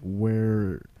producing? Like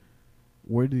where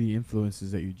do the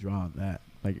influences that you draw on that?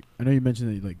 Like I know you mentioned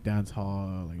that you like dance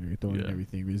hall, like you're throwing and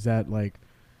everything. Is that like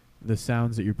the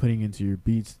sounds that you're putting into your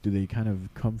beats? Do they kind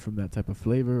of come from that type of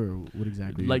flavor, or what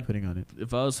exactly are you putting on it?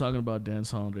 If I was talking about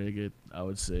dancehall and reggae, I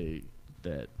would say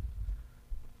that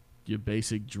your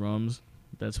basic drums,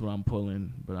 that's what I'm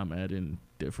pulling, but I'm adding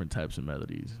different types of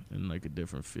melodies and like a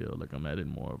different feel. Like I'm adding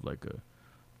more of like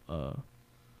a,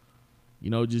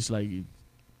 just like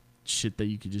shit that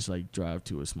you could just like drive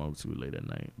to or smoke to late at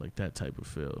night, like that type of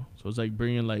feel. So it's like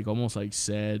bringing like almost like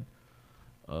sad.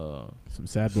 Some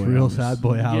sad boy, real hours. sad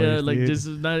boy hours. Yeah, like dude. this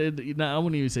is not. I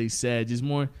wouldn't even say sad. Just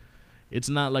more. It's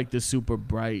not like the super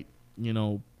bright,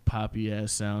 poppy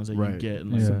ass sounds that you get.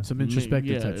 And like some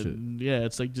introspective type shit. Yeah,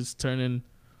 it's like just turning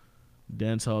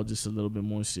dancehall just a little bit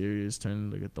more serious,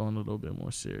 turning like a thorn a little bit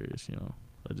more serious.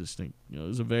 I just think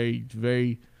it's a very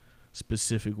very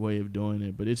specific way of doing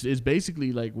it, but it's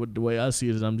basically like the way I see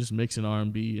it is I'm just mixing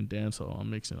R&B and dancehall. I'm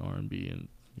mixing R&B and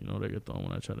reggaeton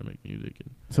when I try to make music. And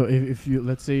so if you,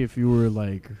 let's say if you were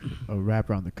like a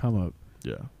rapper on the come up,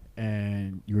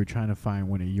 and you were trying to find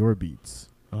one of your beats,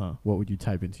 what would you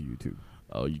type into YouTube?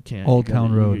 Oh, you can't. Old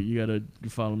Town Road. You gotta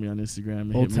follow me on Instagram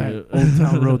and Old hit me. Old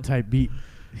Town Road type beat.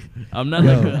 I'm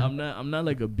not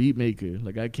like a beat maker.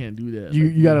 Like I can't do that.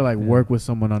 You gotta like work with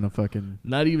someone on a fucking.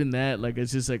 Not even that. Like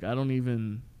it's just like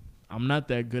I'm not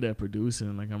that good at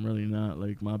producing. Like I'm really not.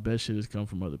 Like my best shit has come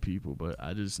from other people, but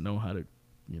I just know how to.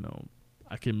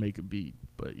 I can make a beat,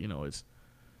 but it's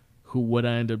what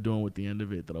I end up doing with the end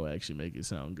of it that'll actually make it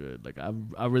sound good. Like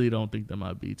I really don't think that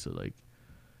my beats are like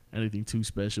anything too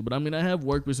special. But I mean, I have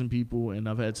worked with some people and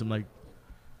I've had some like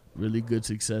really good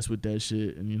success with that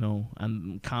shit. And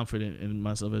I'm confident in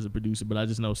myself as a producer. But I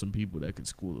just know some people that could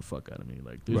school the fuck out of me.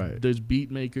 Like there's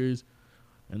beat makers,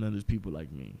 and then there's people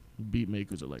like me. Beat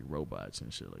makers are like robots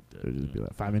and shit like that. They'll just be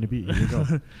like 5 minute beat. Here you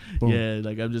go. Yeah,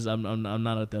 like I'm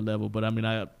not at that level. But I mean,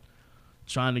 I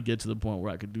trying to get to the point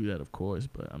where I could do that, of course.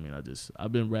 But I mean,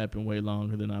 I've been rapping way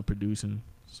longer than I'm producing.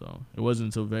 So it wasn't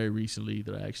until very recently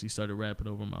that I actually started rapping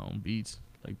over my own beats.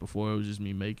 Like before, it was just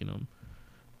me making them,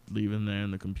 leaving there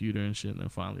in the computer and shit. And then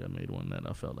finally, I made one that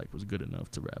I felt like was good enough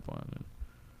to rap on. And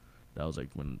that was like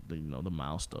when the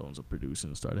milestones of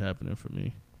producing started happening for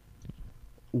me.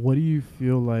 What do you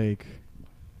feel like?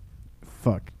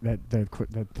 Fuck, that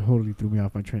totally threw me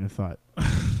off my train of thought.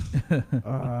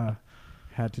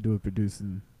 Had to do with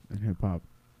producing and hip hop.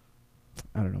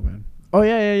 I don't know, man. Oh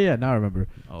yeah. Now I remember.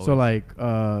 Always. So like,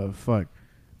 fuck.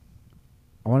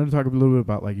 I wanted to talk a little bit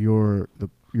about like your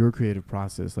creative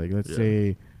process. Like, let's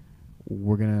say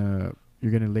you're gonna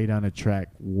lay down a track.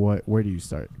 Where do you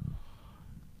start?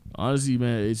 Honestly,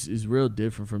 man, it's real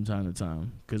different from time to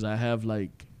time because I have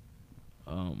like,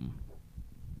 I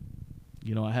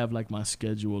have like my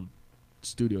scheduled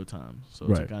studio time. So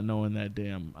it's like I know in that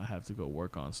day I have to go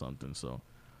work on something. So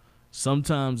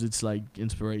sometimes it's like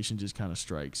inspiration just kind of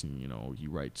strikes and, you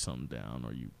write something down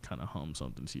or you kind of hum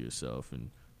something to yourself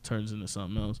and turns into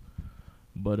something else.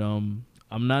 But I'm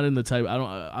not in the type,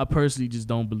 I personally just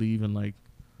don't believe in like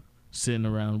sitting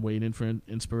around waiting for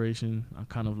inspiration. I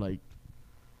kind of like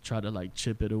try to like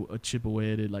chip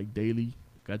away at it like daily.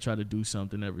 Like I try to do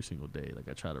something every single day. Like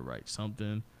I try to write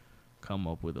something, come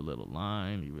up with a little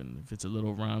line, even if it's a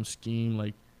little rhyme scheme.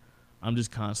 Like I'm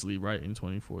just constantly writing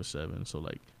 24/7. So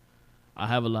like I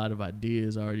have a lot of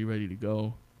ideas already ready to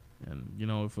go. And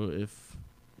if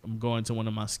I'm going to one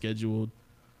of my scheduled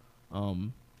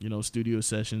studio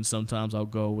sessions, sometimes I'll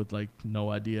go with like no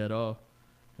idea at all.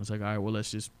 It's like, all right, well, let's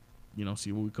just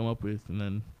see what we come up with. And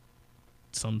then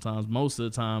sometimes, most of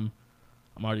the time,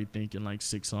 I'm already thinking like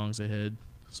 6 songs ahead.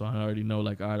 So I already know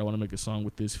like, all right, I want to make a song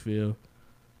with this feel,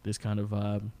 this kind of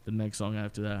vibe. The next song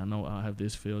after that, I know I'll have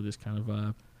this feel, this kind of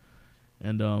vibe.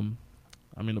 And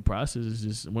I mean, the process is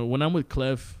just when I'm with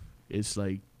Clef, it's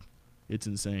like it's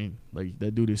insane. Like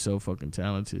that dude is so fucking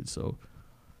talented. So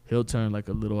he'll turn like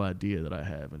a little idea that I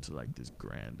have into like this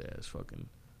grand ass fucking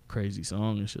crazy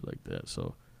song and shit like that.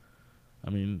 So I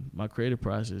mean, my creative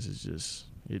process is just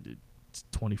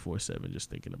 24/7 just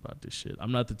thinking about this shit.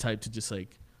 I'm not the type to just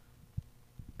like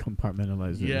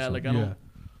compartmentalize it. yeah, like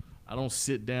I don't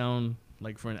sit down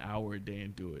like for an hour a day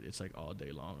and do it. It's like all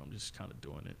day long. I'm just kind of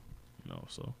doing it, you know.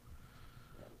 So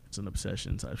it's an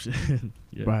obsession type shit.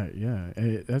 Yeah. Right. Yeah.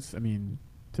 That's. I mean,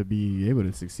 to be able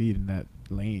to succeed in that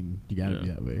lane, you gotta be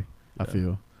that way. I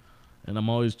feel. And I'm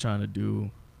always trying to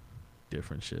do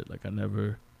different shit. Like I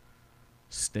never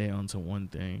stay onto one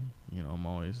thing. You know, I'm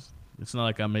always. It's not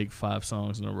like I make 5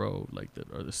 songs in a row like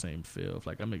that are the same feel. If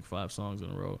like I make 5 songs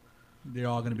in a row, they're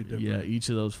all gonna be different. Yeah, each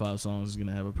of those 5 songs is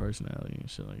gonna have a personality and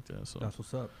shit like that. So that's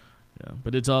what's up. Yeah,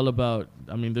 but it's all about.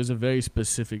 I mean, there's a very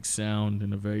specific sound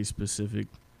and a very specific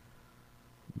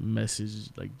message.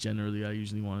 Like generally, I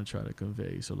usually want to try to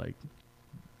convey. So like,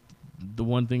 the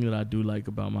one thing that I do like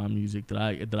about my music that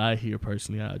I hear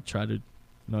personally, I try to,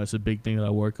 it's a big thing that I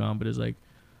work on. But it's like,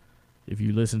 if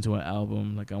you listen to an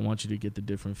album, like I want you to get the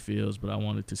different feels, but I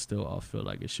want it to still all feel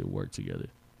like it should work together.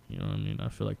 You know what I mean? I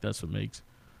feel like that's what makes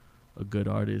a good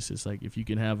artist. It's like if you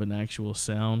can have an actual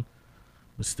sound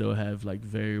but still have like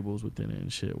variables within it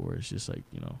and shit where it's just like,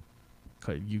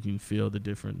 you can feel the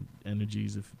different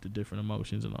energies of the different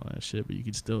emotions and all that shit, but you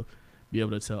can still be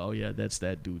able to tell, oh yeah, that's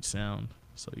that dude's sound,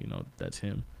 so that's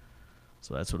him.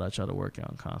 So that's what I try to work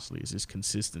on constantly, is just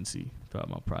consistency throughout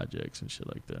my projects and shit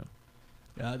like that.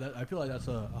 Yeah, I feel like that's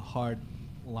a hard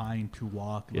line to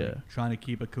walk. Like Yeah. Trying to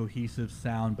keep a cohesive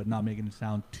sound, but not making it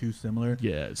sound too similar.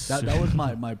 Yeah, that was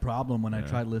my problem when I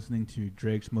tried listening to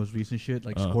Drake's most recent shit,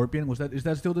 like Scorpion. Is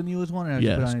that still the newest one? Or have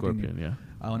you put on Scorpion. anything?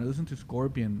 Yeah. When I listened to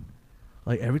Scorpion,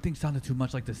 like everything sounded too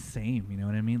much like the same. You know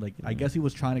what I mean? Like I guess he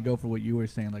was trying to go for what you were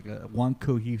saying, like a one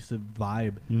cohesive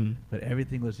vibe, but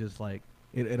everything was just like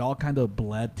it all kind of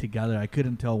bled together. I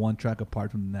couldn't tell one track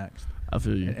apart from the next. I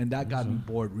feel you. And that got me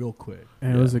bored real quick.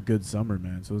 And it was a good summer,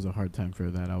 man. So it was a hard time for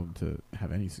that album to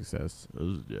have any success. It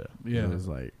was, It was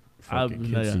like I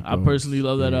personally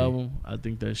love that album. I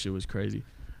think that shit was crazy.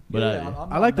 But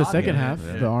I like the second half,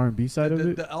 the R&B side of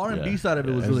it. The R&B side of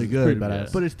it was really good,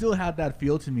 but it still had that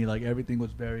feel to me. Like everything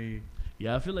was very.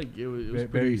 Yeah, I feel like it was very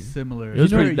pretty similar. It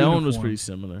was pretty. That one was pretty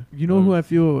similar. You know who I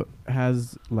feel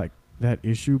has like that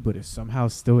issue, but is somehow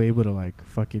still able to like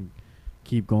fucking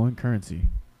keep going? Currency.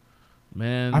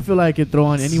 Man, I feel like it throw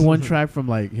on any one track from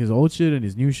like his old shit and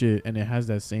his new shit, and it has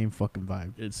that same fucking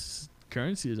vibe.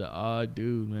 Currency is an odd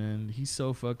dude, man. He's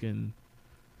so fucking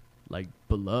like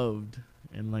beloved,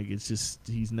 and like it's just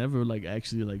he's never like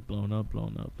actually like blown up.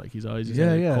 Like he's always just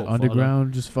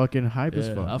underground, just fucking hype as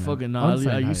fuck. I fucking know.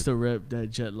 I used to rep that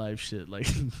Jet Life shit like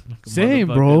same,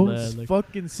 bro. Like,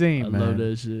 fucking same, I man. love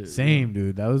that shit. Same,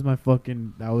 dude. That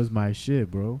was my shit,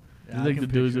 bro. Yeah, like the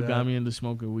dudes who got me into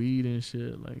smoking weed and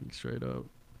shit, like straight up.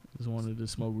 Just wanted to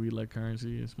smoke weed like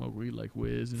Currency and smoke weed like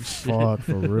Wiz and shit. Fuck,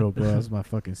 for real, bro. That was my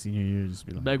fucking senior year. Just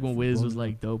be like, back when Wiz was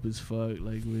like dope as fuck.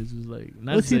 Like Wiz was like.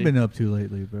 What's he been up to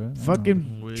lately, bro?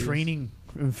 Fucking training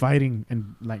and fighting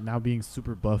and like now being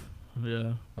super buff.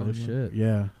 Yeah. Oh shit.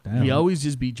 Yeah. Damn. He always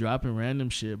just be dropping random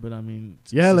shit, but I mean.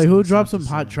 Yeah, like he'll drop some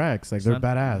hot tracks. Like they're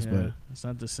badass, but it's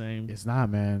not the same. It's not,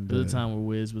 man. There's a time where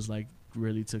Wiz was like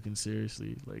really taken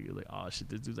seriously. Like oh shit,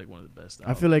 this dude's like one of the best.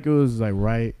 I feel like it was like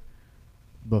right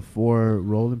before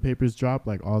Rolling Papers dropped,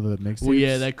 like all the mixtapes. Well,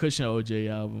 yeah, that Cushion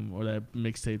OJ album or that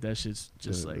mixtape, that shit's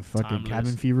just like the fucking timeless.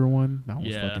 Cabin Fever one. That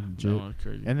was fucking legit. That one was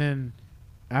crazy. And then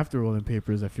after Rolling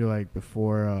Papers, I feel like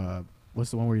before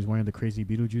what's the one where he's wearing the crazy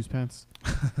Beetlejuice pants?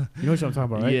 You know what I'm talking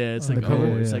about, right? Yeah, it's like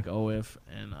it's like OF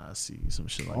and C, some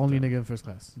shit like Only that. Nigga in First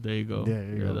Class. There you go. Yeah,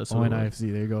 there you go. That's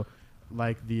ONIFC. There you go.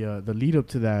 Like the lead up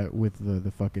to that with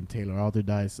the fucking Taylor Alder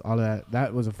Dice, all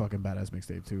that was a fucking badass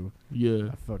mixtape too.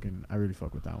 Yeah, I really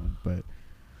fuck with that one. But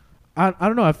I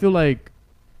don't know. I feel like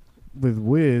with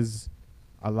Wiz,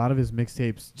 a lot of his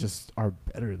mixtapes just are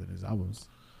better than his albums.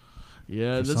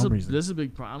 Yeah, that's a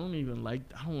big problem. I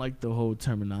don't like the whole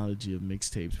terminology of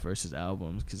mixtapes versus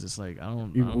albums, because it's like I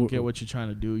don't get what you're trying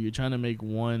to do. You're trying to make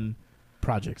one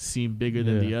project seem bigger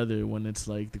than the other, when it's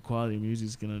like the quality of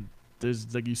music's gonna.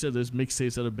 There's, like you said, there's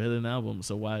mixtapes that are better than albums.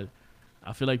 So why?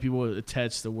 I feel like people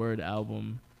attach the word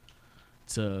album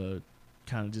to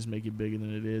kind of just make it bigger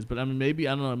than it is. But I mean, maybe,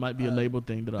 I don't know, it might be a label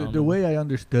thing that I don't know. The way I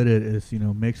understood it is,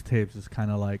 mixtapes is kind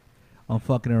of like, I'm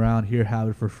fucking around here, have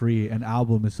it for free. An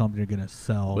album is something you're gonna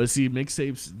sell. But see,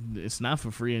 mixtapes, it's not for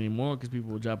free anymore, because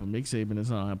people will drop a mixtape and it's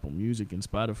on Apple Music and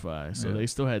Spotify. So they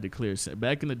still had to clear.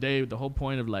 Back in the day, the whole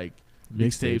point of like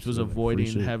mixtapes was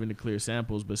avoiding having to clear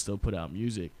samples, but still put out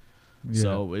music. Yeah.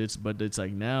 So it's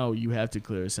like now you have to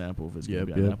clear a sample if it's gonna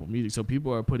be on Apple Music. So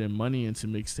people are putting money into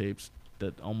mixtapes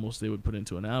that almost they would put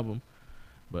into an album.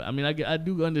 But I mean, I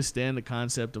do understand the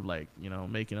concept of like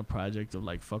making a project of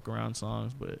like fuck around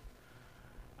songs, but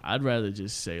I'd rather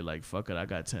just say like, fuck it, I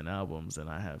got 10 albums and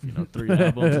I have 3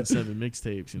 albums and 7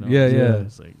 mixtapes. Yeah.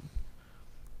 It's like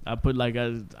I put like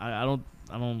I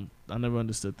never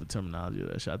understood the terminology of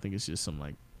that shit. I think it's just some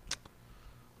like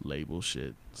label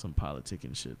shit, some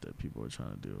politicking shit that people are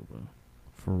trying to do. But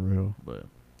For real. But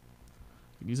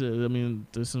you said, I mean,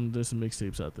 there's some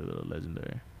mixtapes out there that are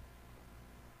legendary.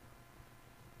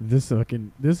 I just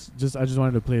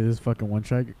wanted to play this fucking one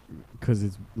track because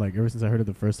it's like ever since I heard it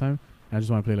the first time, I just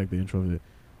want to play like the intro of it.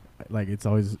 Like it's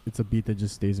a beat that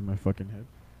just stays in my fucking head.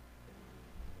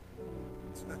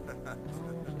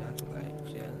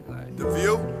 The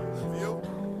view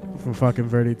From fucking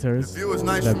Verde Terrace. The view is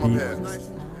nice that from beat. up here.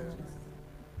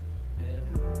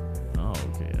 Oh,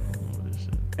 okay. I remember this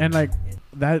shit. And like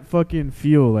that fucking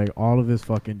feel, like all of his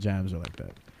fucking jams are like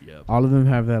that. Yep. All of them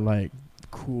have that like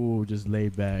cool, just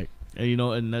laid back. And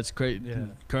and that's crazy. Yeah.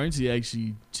 Currency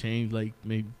actually changed, like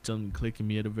made something click in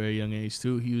me at a very young age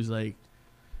too. He was like,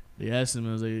 they asked him,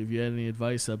 I was like, if you had any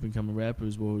advice up and coming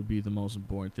rappers, what would be the most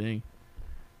important thing?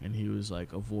 And he was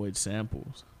like, avoid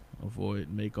samples,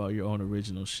 make all your own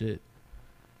original shit.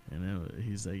 And then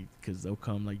he's like, because they'll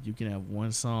come, like you can have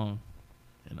one song,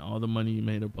 and all the money you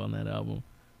made up on that album,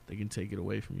 they can take it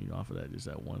away from you off of that, just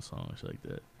that one song, shit like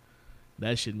that.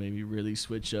 That shit made me really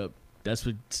switch up. That's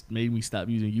what made me stop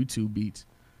using YouTube beats.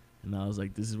 And I was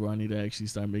like, this is where I need to actually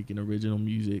start making original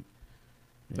music.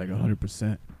 Like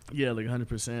 100%. Yeah, like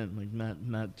 100%. Like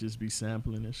not just be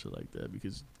sampling and shit like that,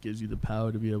 because it gives you the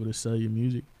power to be able to sell your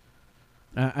music.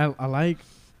 I like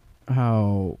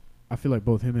how I feel like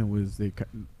both him and Wiz,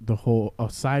 the whole,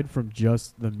 aside from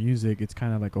just the music, it's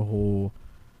kind of like a whole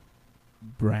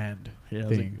brand Yeah,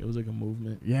 thing. it was like a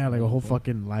movement. Yeah, like a whole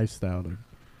fucking lifestyle.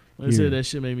 Like I said, that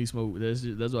shit made me smoke.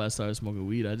 That's why I started smoking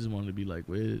weed. I just wanted to be like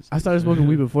Wiz. I started smoking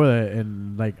weed before that,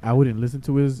 and like I wouldn't listen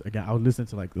to Wiz. Again, I would listen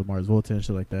to like the Mars Volta and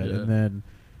shit like that. Yeah. And then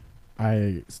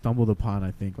I stumbled upon,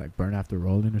 I think, like Burn After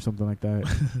Rolling or something like that.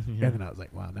 Yeah. And then I was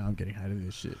like, wow, now I'm getting high to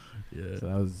this shit. Yeah.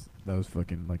 So that was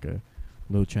fucking like a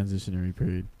little transitionary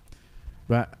period.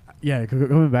 But yeah,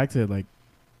 coming back to it, like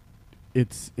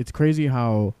it's crazy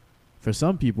how for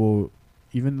some people,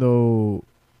 even though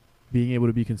being able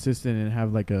to be consistent and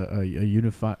have like a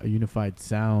unified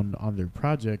sound on their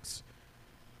projects,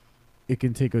 it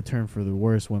can take a turn for the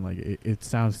worse when like it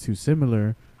sounds too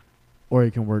similar, or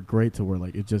it can work great to where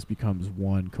like it just becomes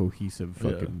one cohesive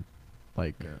fucking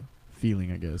feeling,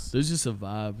 I guess. There's just a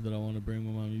vibe that I want to bring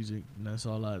with my music, and that's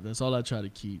all I try to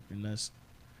keep, and that's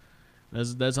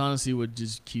honestly what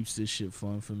just keeps this shit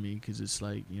fun for me, because it's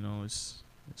like, it's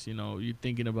you're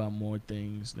thinking about more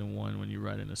things than one when you're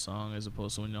writing a song, as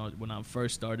opposed to when I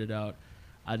first started out,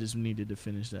 I just needed to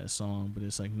finish that song. But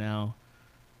it's like now,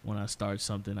 when I start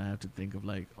something, I have to think of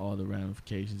like all the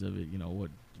ramifications of it.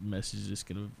 What message is this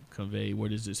gonna convey? Where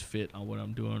does this fit on what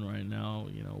I'm doing right now?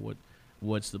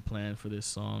 What's the plan for this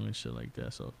song and shit like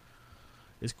that. So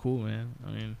it's cool, man.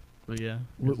 I mean, but yeah.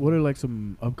 What are like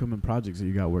some upcoming projects that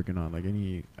you got working on? Like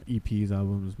any EPs,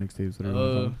 albums, mixtapes,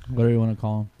 whatever you want to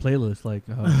call them, playlists. Like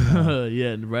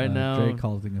yeah, right now Drake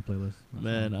calls it a playlist.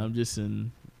 Man, I'm just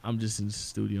in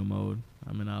studio mode.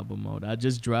 I'm in album mode. I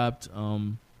just dropped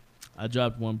one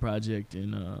project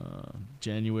in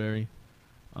January.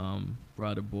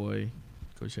 Brother Boy,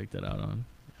 go check that out on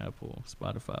Apple,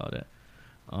 Spotify, all that.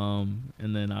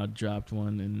 And then I dropped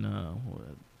one in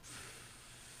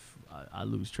I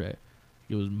lose track.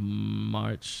 It was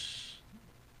March,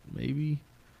 maybe.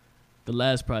 The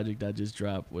last project I just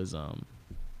dropped was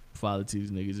Father to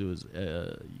These Niggas. It was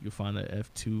you can find that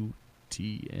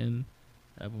F2TN,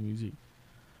 Apple Music.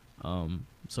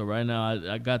 So right now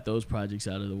I got those projects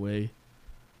out of the way,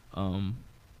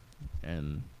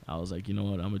 and I was like, you know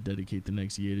what, I'm gonna dedicate the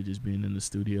next year to just being in the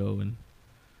studio, and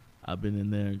I've been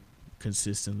in there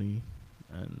consistently,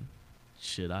 and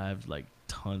shit, I have like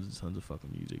tons of fucking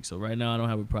music. So right now I don't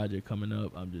have a project coming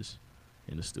up. I'm just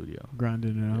in the studio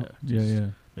grinding it out. Yeah.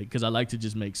 Because I like to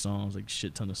just make songs, like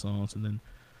shit ton of songs, and then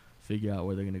figure out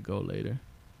where they're gonna go later.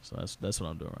 So that's what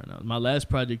I'm doing right now. My last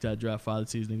project I dropped, Father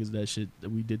T's Niggas,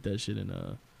 we did that shit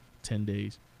in 10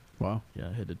 days. Wow.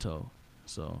 Yeah, head to toe.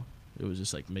 So it was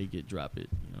just like make it, drop it,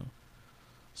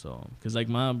 So, cause like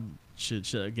my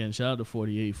shit again, shout out to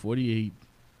 48. 48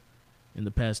 in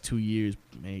the past 2 years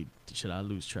made, I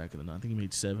lose track of it now. I think he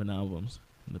made 7 albums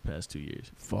in the past 2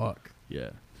 years. Fuck. Yeah.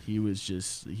 He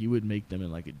would make them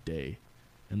in like a day.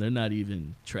 And they're not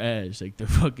even trash. Like they're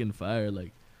fucking fire.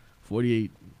 Like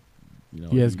 48,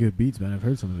 He has good beats, man. I've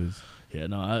heard some of his. Yeah,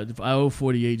 no, I owe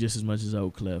 48 just as much as I owe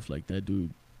Clef. Like that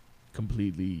dude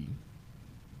completely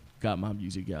got my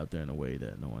music out there in a way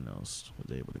that no one else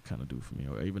was able to kind of do for me,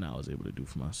 or even I was able to do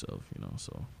for myself,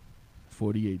 So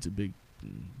 48's a big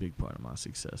big part of my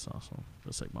success also.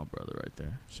 That's like my brother right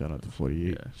there. Shout out to 48.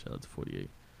 Yeah, shout out to 48.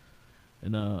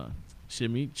 And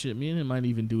shit, me and him might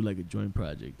even do like a joint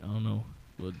project. I don't know.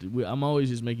 But I'm always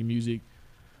just making music.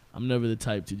 I'm never the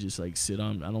type to just like sit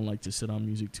on. I don't like to sit on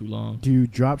music too long. Do you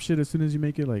drop shit as soon as you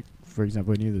make it? Like, for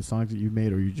example, any of the songs that you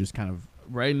made, or you just kind of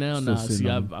right now? still Nah, sitting see,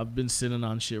 on I've been sitting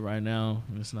on shit right now.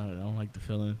 And it's not. I don't like the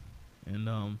feeling, and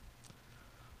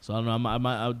so I don't know.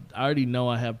 I already know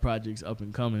I have projects up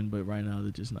and coming, but right now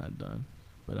they're just not done.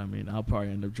 But I mean, I'll probably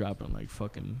end up dropping like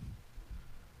fucking.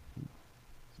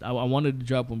 I wanted to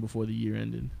drop one before the year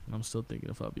ended, and I'm still thinking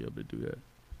if I'll be able to do that.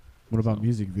 What about So.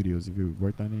 music videos? Have you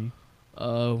worked on any?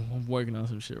 I'm working on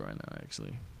some shit right now,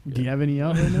 actually. Do you have any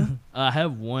out right now? I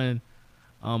have one,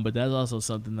 but that's also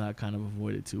something that I kind of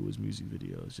avoided too, was music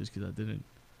videos, just because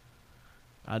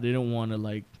I didn't want to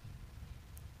like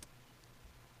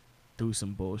do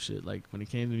some bullshit. Like when it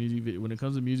came to when it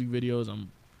comes to music videos,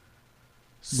 I'm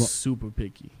super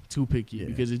picky, too picky,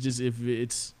 because if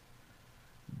it's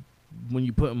when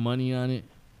you put money on it,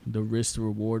 the risk to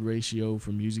reward ratio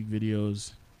for music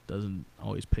videos doesn't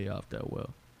always pay off that well.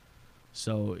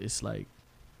 So it's like,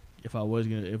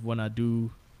 when I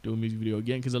do a music video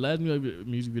again, because the last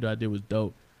music video I did was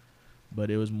dope,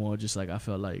 but it was more just like I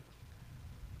felt like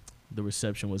the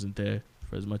reception wasn't there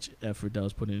for as much effort that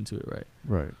was put into it, right?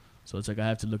 Right. So it's like I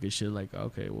have to look at shit like,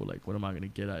 okay, well, like what am I gonna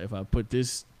get out if I put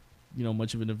this,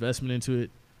 much of an investment into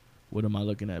it? What am I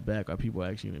looking at back? Are people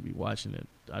actually gonna be watching it?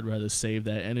 I'd rather save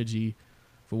that energy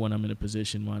for when I'm in a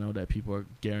position where I know that people are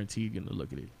guaranteed gonna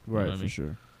look at it. You know Right, what I for mean?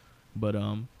 sure. But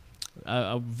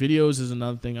videos is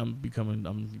another thing I'm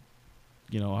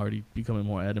already becoming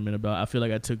more adamant about. I feel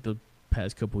like I took the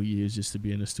past couple years just to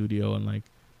be in the studio and like,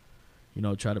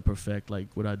 try to perfect like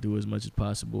what I do as much as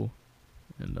possible.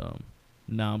 And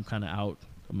now I'm kind of out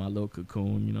of my little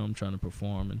cocoon. I'm trying to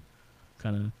perform and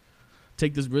kind of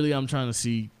take this. Really, I'm trying to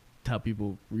see how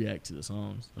people react to the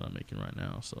songs that I'm making right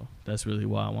now. So that's really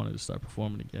why I wanted to start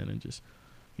performing again and just,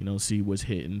 see what's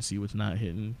hitting, see what's not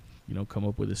hitting. Come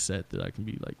up with a set that I can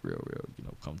be like real,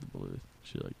 comfortable with,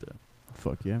 shit like that.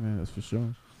 Fuck yeah, man, that's for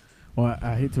sure. Well,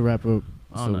 I hate to wrap up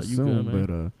so you soon, good, man.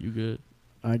 but you good?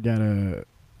 I gotta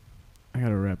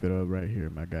wrap it up right here,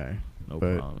 my guy. No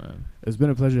But problem, man. It's been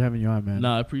a pleasure having you on, man.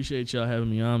 Nah, I appreciate y'all having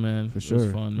me on, man. For It sure.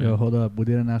 was fun, man. Yo, hold up. We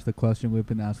didn't ask the question we've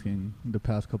been asking the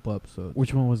past couple episodes.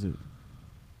 Which one was it?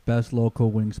 Best local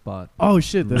wing spot. Oh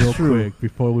shit, that's Real true. quick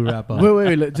before we wrap up.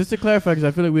 Wait. Just to clarify, because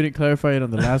I feel like we didn't clarify it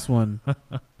on the last one.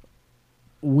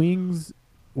 Wings,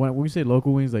 when we say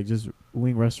local wings, like just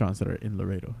wing restaurants that are in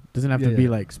Laredo. Doesn't have to be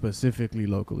like specifically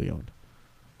locally owned.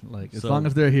 Like as long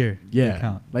as they're here, they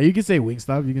count. Like you can say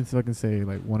Wingstop, you can fucking say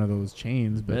like one of those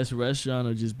chains, but Best restaurant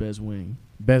or just best wing?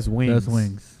 best wings. Best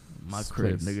wings. My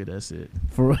crib, Place. nigga. That's it.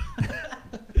 For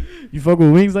you fuck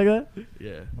with wings like that?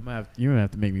 Yeah. You're gonna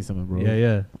have to make me something, bro.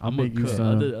 Yeah. I'm make a you cook. some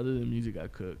Other than music, I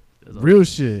cook. That's all. real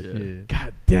shit. Yeah.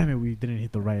 God damn it, we didn't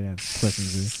hit the right answer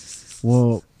questions.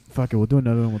 Well, fuck it, we'll do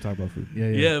another one. We'll talk about food.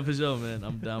 Yeah, for sure, man.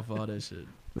 I'm down for all that shit.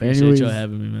 Anyways, Appreciate y'all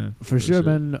having me, man. For sure,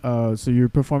 man. So you're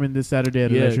performing this Saturday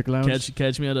at Electric Lounge?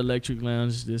 Catch me at Electric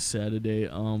Lounge this Saturday.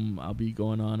 I'll be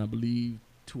going on, I believe,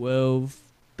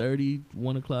 12:30,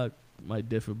 1 o'clock. Might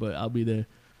differ, but I'll be there.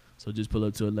 So just pull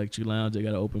up to Electric Lounge. They got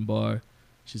an open bar.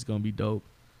 She's going to be dope.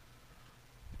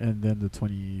 And then the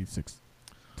 25th.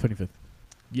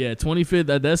 Yeah,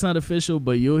 25th. That's not official,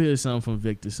 but you'll hear something from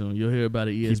Victor soon. You'll hear about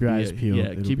an ESB. Keep your eyes peeled.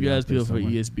 Yeah, It'll keep be your out eyes there peeled for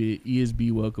somewhere.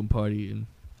 ESB welcome party, and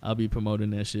I'll be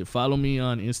promoting that shit. Follow me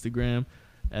on Instagram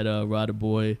at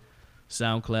Rodderboy,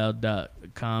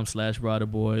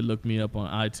 SoundCloud.com/Rodderboy. Look me up on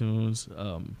iTunes,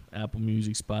 Apple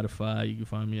Music, Spotify. You can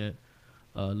find me at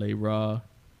Lay Raw.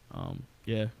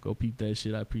 Yeah, go peep that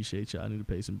shit. I appreciate y'all. I need to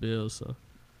pay some bills, so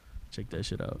check that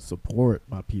shit out. Support,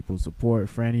 my people. Support.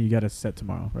 Franny, you got a set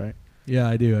tomorrow, right? Yeah,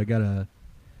 I do. I got a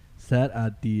set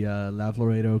at the Lav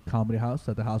Laredo Comedy House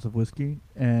at the House of Whiskey,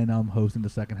 and I'm hosting the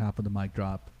second half of the mic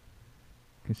drop.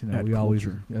 Because, At we always,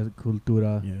 Culture. at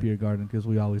Cultura Yeah. Beer Garden, because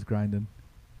we always grinding.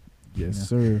 Yes, Yeah.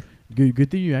 sir.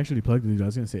 Good thing you actually plugged it. I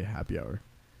was going to say happy hour.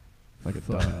 Like a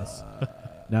dumbass.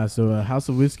 Nah, so House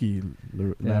of Whiskey,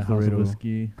 Yeah, Lav House of Laredo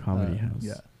Whiskey. Comedy House.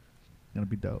 Yeah. Gonna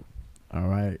be dope. All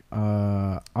right.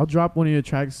 I'll drop one of your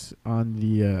tracks on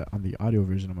the audio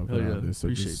version I'm gonna put Hell on yeah. this. So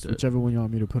Appreciate just that. whichever one you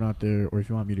want me to put out there, or if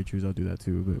you want me to choose, I'll do that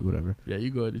too. But whatever. Yeah, you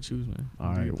go ahead and choose, man.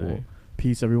 All Do right. your Well, thing.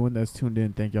 peace, everyone that's tuned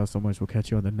in. Thank y'all so much. We'll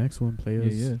catch you on the next one,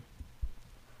 players. Yeah.